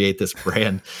helped you create this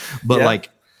brand. But like,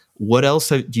 what else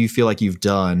do you feel like you've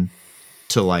done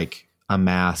to like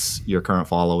amass your current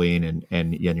following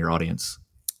and your audience?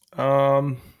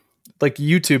 Like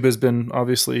YouTube has been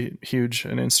obviously huge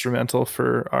and instrumental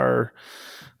for our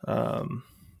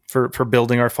for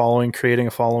building our following, creating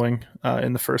a following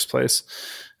in the first place.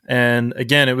 And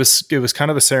again, it was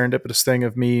kind of a serendipitous thing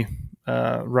of me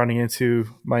running into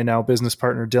my now business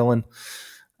partner Dylan,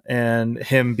 and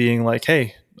him being like,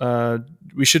 "Hey,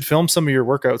 we should film some of your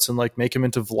workouts and like make them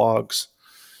into vlogs."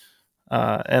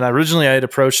 And originally I had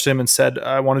approached him and said,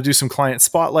 "I want to do some client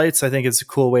spotlights. I think it's a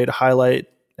cool way to highlight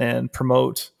and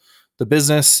promote the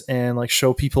business and like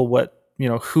show people what,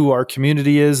 who our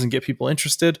community is and get people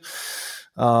interested."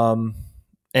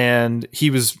 And he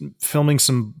was filming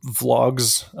some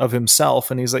vlogs of himself,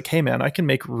 and he's like, "Hey man, I can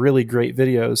make really great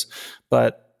videos,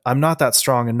 but I'm not that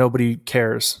strong and nobody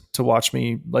cares to watch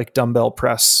me like dumbbell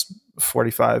press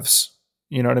 45s."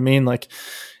 You know what I mean? Like,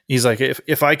 he's like,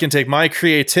 if I can take my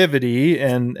creativity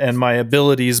and my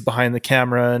abilities behind the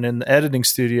camera and in the editing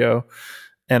studio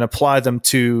and apply them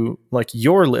to like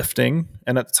your lifting.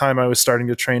 And at the time I was starting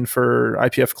to train for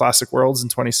IPF Classic Worlds in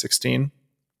 2016.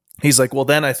 He's like, well,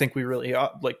 then I think we really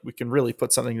we can really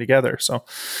put something together. So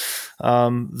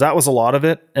that was a lot of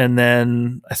it. And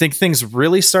then I think things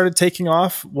really started taking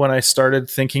off when I started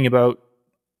thinking about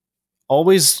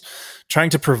always trying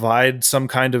to provide some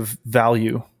kind of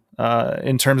value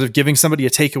in terms of giving somebody a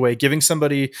takeaway, giving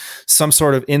somebody some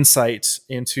sort of insight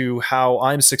into how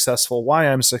I'm successful, why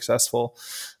I'm successful,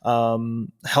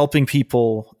 helping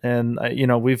people. And,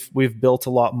 we've built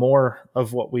a lot more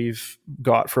of what we've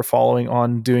got for following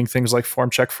on doing things like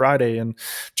Form Check Friday and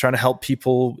trying to help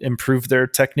people improve their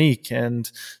technique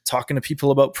and talking to people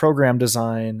about program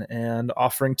design and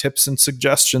offering tips and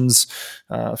suggestions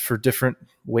for different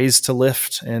ways to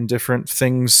lift and different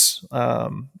things,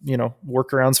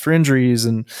 workarounds for injuries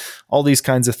and all these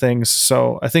kinds of things.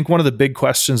 So I think one of the big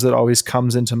questions that always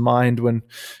comes into mind when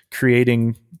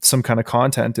creating some kind of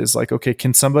content is like, okay,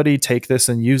 can somebody take this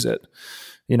and use it?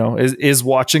 Is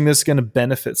watching this going to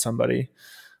benefit somebody?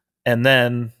 And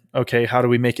then, okay, how do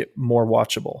we make it more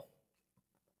watchable?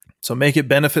 So make it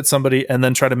benefit somebody and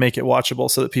then try to make it watchable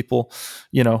so that people,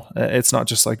 it's not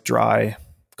just like dry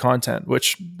content,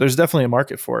 which there's definitely a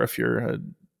market for if you're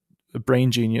a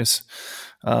brain genius.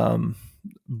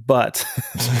 But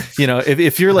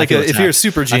if you're like if you're a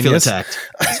super genius, then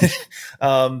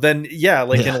in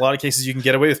a lot of cases you can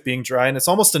get away with being dry, and it's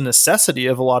almost a necessity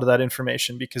of a lot of that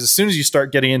information, because as soon as you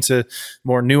start getting into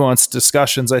more nuanced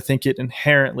discussions, I think it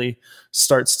inherently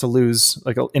starts to lose,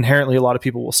 inherently a lot of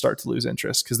people will start to lose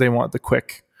interest because they want the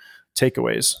quick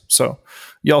takeaways. So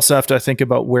you also have to think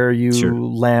about where you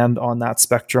land on that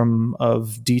spectrum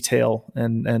of detail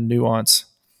and nuance.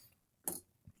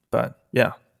 But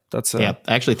yeah, that's I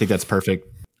actually think that's perfect.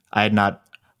 I had not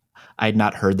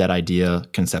heard that idea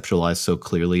conceptualized so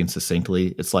clearly and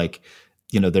succinctly. It's like,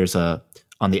 there's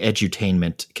on the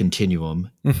edutainment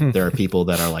continuum, there are people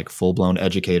that are like full-blown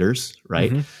educators,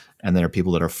 right? And there are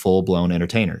people that are full-blown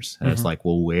entertainers. And it's like,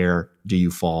 well, where do you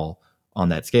fall on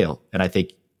that scale? And I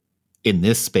think in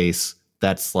this space,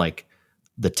 that's like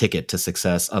the ticket to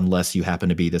success, unless you happen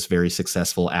to be this very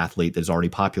successful athlete that's already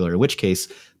popular, in which case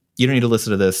you don't need to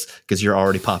listen to this because you're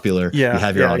already popular. Yeah, you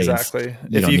have your audience. Exactly.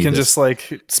 If you can just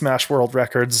like smash world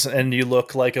records and you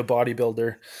look like a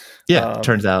bodybuilder,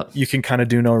 turns out you can kind of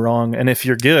do no wrong. And if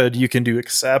you're good, you can do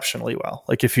exceptionally well.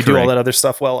 Like if you do all that other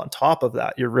stuff well on top of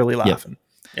that, you're really laughing.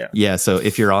 Yeah. So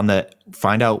if you're on that,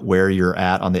 find out where you're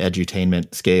at on the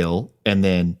edutainment scale, and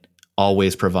then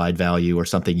always provide value or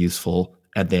something useful,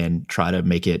 and then try to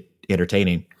make it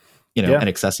entertaining, and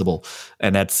accessible.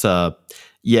 And that's,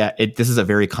 this is a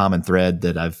very common thread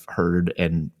that I've heard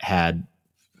and had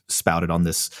spouted on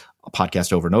this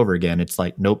podcast over and over again. It's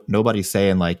like, nobody's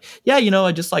saying like,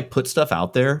 I just like put stuff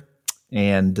out there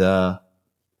and,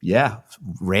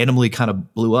 randomly kind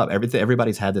of blew up.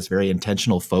 Everybody's had this very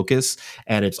intentional focus,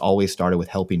 and it's always started with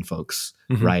helping folks,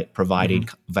 right? Providing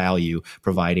value,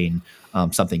 providing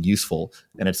something useful.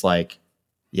 And it's like,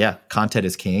 content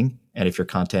is king. And if your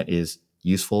content is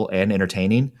useful and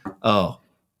entertaining,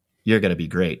 you're going to be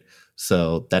great.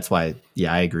 So that's why,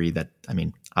 yeah, I agree that, I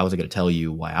mean, I wasn't going to tell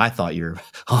you why I thought your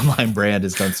online brand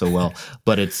has done so well,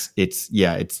 but it's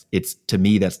to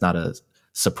me, that's not a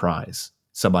surprise.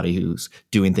 Somebody who's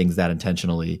doing things that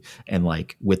intentionally and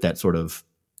like with that sort of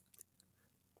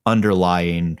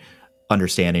underlying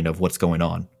understanding of what's going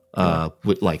on.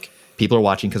 With like people are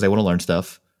watching because they want to learn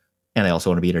stuff and they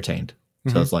also want to be entertained.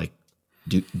 So it's like,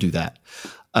 do that.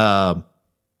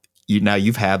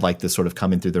 You've had like this sort of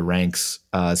coming through the ranks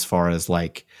as far as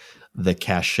like the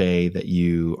cachet that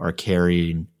you are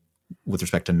carrying with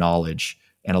respect to knowledge.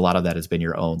 And a lot of that has been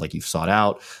your own, like you've sought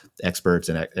out experts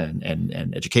and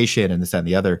education and this, that, and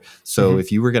the other. So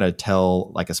if you were going to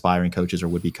tell like aspiring coaches or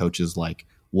would-be coaches, like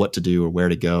what to do or where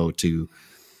to go to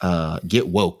get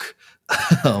woke,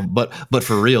 but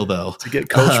for real though, to get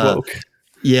coach woke.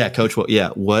 Yeah. Coach woke.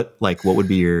 Yeah. What would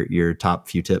be your top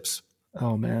few tips?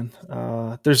 Oh man.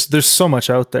 There's so much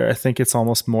out there. I think it's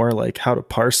almost more like how to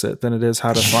parse it than it is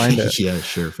how to find it. Yeah,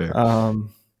 sure. Fair.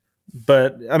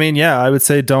 But I mean, yeah, I would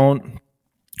say don't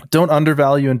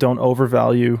undervalue and don't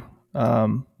overvalue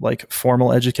like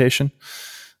formal education.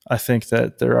 I think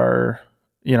that there are,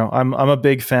 I'm a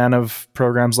big fan of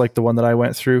programs like the one that I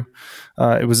went through.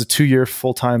 It was a 2-year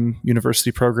full-time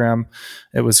university program.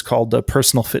 It was called the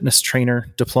Personal Fitness Trainer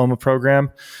Diploma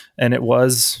Program. And it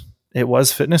was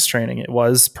fitness training. It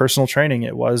was personal training.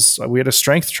 We had a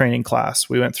strength training class.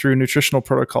 We went through nutritional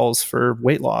protocols for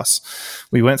weight loss.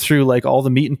 We went through like all the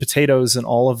meat and potatoes and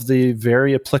all of the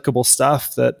very applicable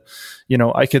stuff that,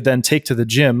 I could then take to the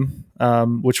gym,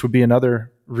 which would be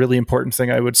another really important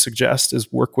thing I would suggest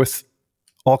is work with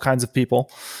all kinds of people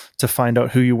to find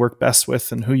out who you work best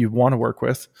with and who you want to work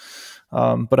with.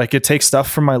 But I could take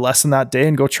stuff from my lesson that day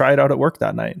and go try it out at work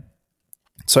that night.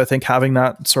 So I think having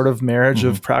that sort of marriage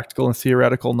of practical and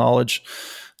theoretical knowledge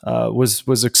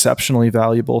was exceptionally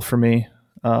valuable for me.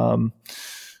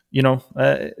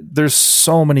 There's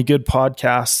so many good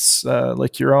podcasts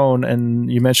like your own,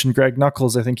 and you mentioned Greg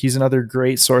Nuckols. I think he's another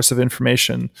great source of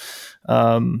information.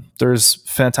 There's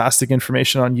fantastic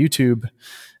information on YouTube.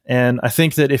 And I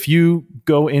think that if you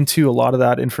go into a lot of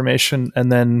that information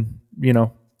and then,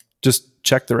 just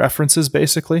check the references,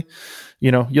 basically,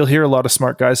 you'll hear a lot of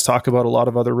smart guys talk about a lot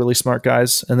of other really smart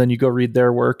guys. And then you go read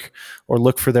their work or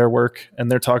look for their work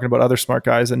and they're talking about other smart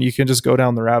guys, and you can just go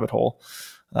down the rabbit hole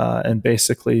and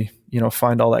basically,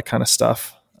 find all that kind of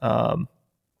stuff. And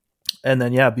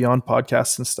then, beyond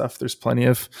podcasts and stuff, there's plenty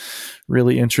of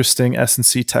really interesting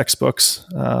S&C textbooks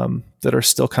that are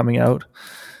still coming out.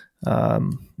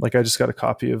 Like I just got a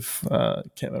copy of,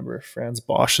 can't remember, Franz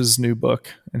Bosch's new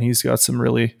book, and he's got some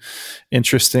really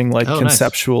interesting,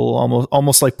 conceptual, nice.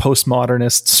 almost like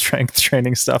postmodernist strength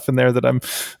training stuff in there that I'm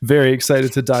very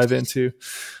excited to dive into.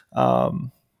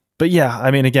 But yeah,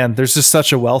 I mean, again, there's just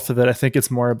such a wealth of it. I think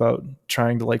it's more about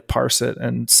trying to like parse it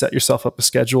and set yourself up a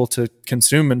schedule to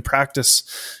consume and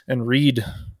practice and read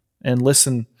and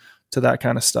listen to that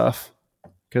kind of stuff.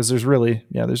 Because there's really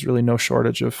no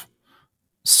shortage of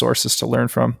sources to learn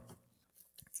from.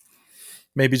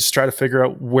 Maybe just try to figure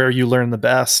out where you learn the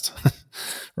best,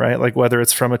 right? Like whether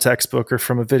it's from a textbook or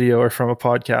from a video or from a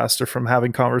podcast or from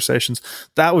having conversations.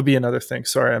 That would be another thing.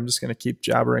 Sorry, I'm just going to keep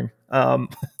jabbering.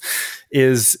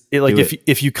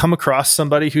 If you come across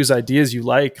somebody whose ideas you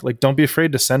like, don't be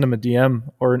afraid to send them a DM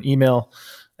or an email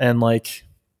and like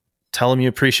tell them you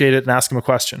appreciate it and ask them a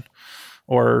question,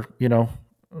 or,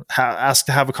 ask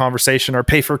to have a conversation or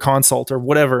pay for a consult or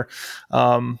whatever.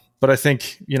 But I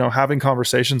think, having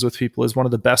conversations with people is one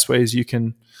of the best ways you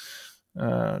can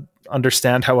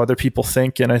understand how other people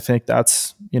think. And I think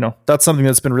that's something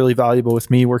that's been really valuable with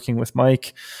me working with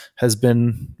Mike. Has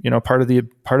been, part of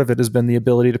it has been the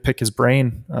ability to pick his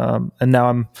brain. And now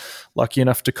I'm lucky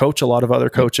enough to coach a lot of other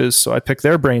coaches. So I pick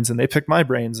their brains and they pick my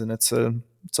brains, and it's a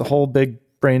whole big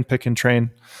brain picking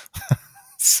train.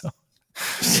 So.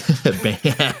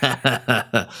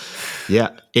 Yeah,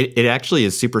 it actually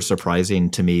is super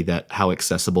surprising to me that how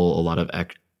accessible a lot of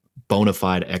bona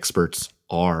fide experts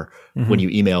are when you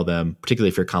email them, particularly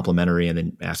if you're complimentary and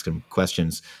then ask them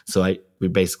questions. So we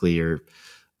basically are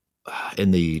in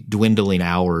the dwindling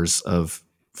hours of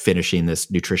finishing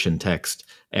this nutrition text,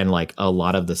 and like a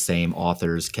lot of the same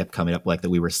authors kept coming up, like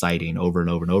that we were citing over and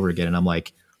over and over again. And I'm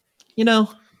like,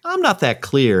 I'm not that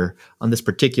clear on this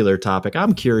particular topic.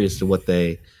 I'm curious to what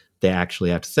they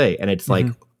actually have to say. And it's like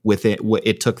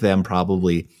it took them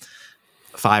probably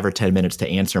 5 or 10 minutes to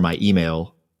answer my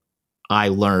email. I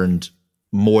learned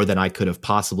more than I could have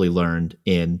possibly learned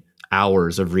in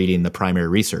hours of reading the primary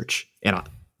research. And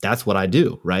that's what I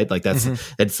do, right? Like that's,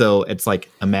 and so it's like,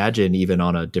 imagine even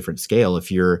on a different scale,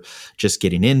 if you're just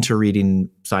getting into reading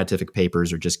scientific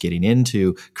papers or just getting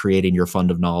into creating your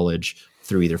fund of knowledge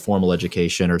through either formal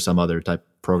education or some other type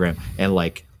program, and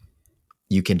like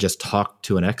you can just talk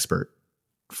to an expert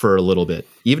for a little bit,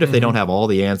 even if they don't have all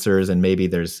the answers, and maybe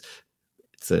it's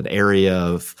an area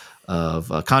of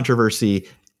controversy.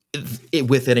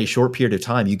 Within a short period of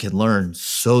time, you can learn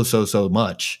so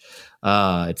much.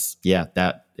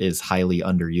 That is highly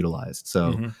underutilized.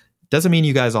 So doesn't mean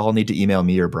you guys all need to email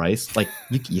me or Bryce. Like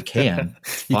you can,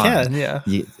 you can, yeah,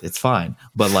 it's fine.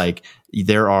 But like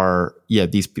there are,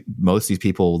 most of these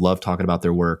people love talking about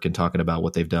their work and talking about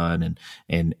what they've done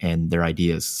and their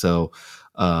ideas. So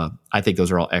I think those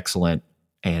are all excellent,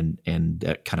 and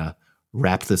that kind of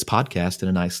wrapped this podcast in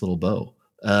a nice little bow.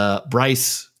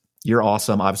 Bryce, you're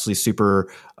awesome. Obviously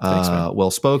super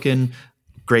well-spoken,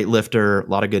 great lifter, a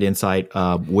lot of good insight.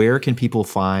 Where can people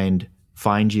find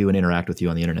you and interact with you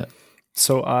on the internet?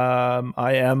 So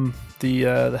I am the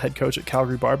head coach at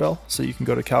Calgary Barbell. So you can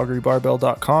go to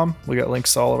calgarybarbell.com. We got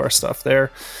links to all of our stuff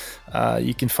there.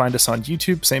 You can find us on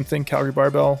YouTube, same thing, Calgary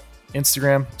Barbell.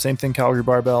 Instagram, same thing, Calgary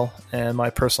Barbell. And my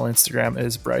personal Instagram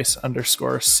is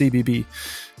Bryce_CBB.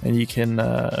 And you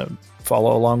can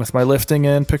follow along with my lifting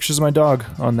and pictures of my dog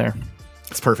on there.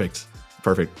 It's perfect.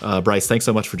 Bryce, thanks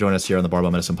so much for joining us here on the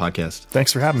Barbell Medicine Podcast.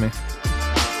 Thanks for having me.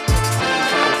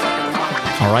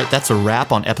 All right, that's a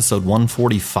wrap on episode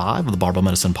 145 of the Barbell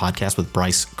Medicine Podcast with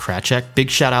Bryce Krachek. Big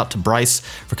shout out to Bryce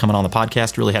for coming on the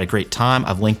podcast. Really had a great time.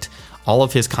 I've linked all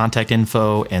of his contact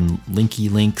info and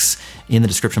links in the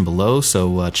description below,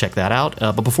 so check that out.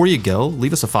 But before you go,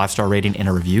 leave us a 5-star rating and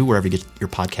a review wherever you get your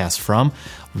podcast from.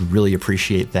 We really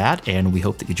appreciate that, and we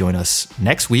hope that you join us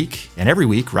next week and every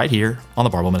week right here on the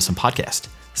Barbell Medicine Podcast.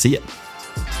 See ya.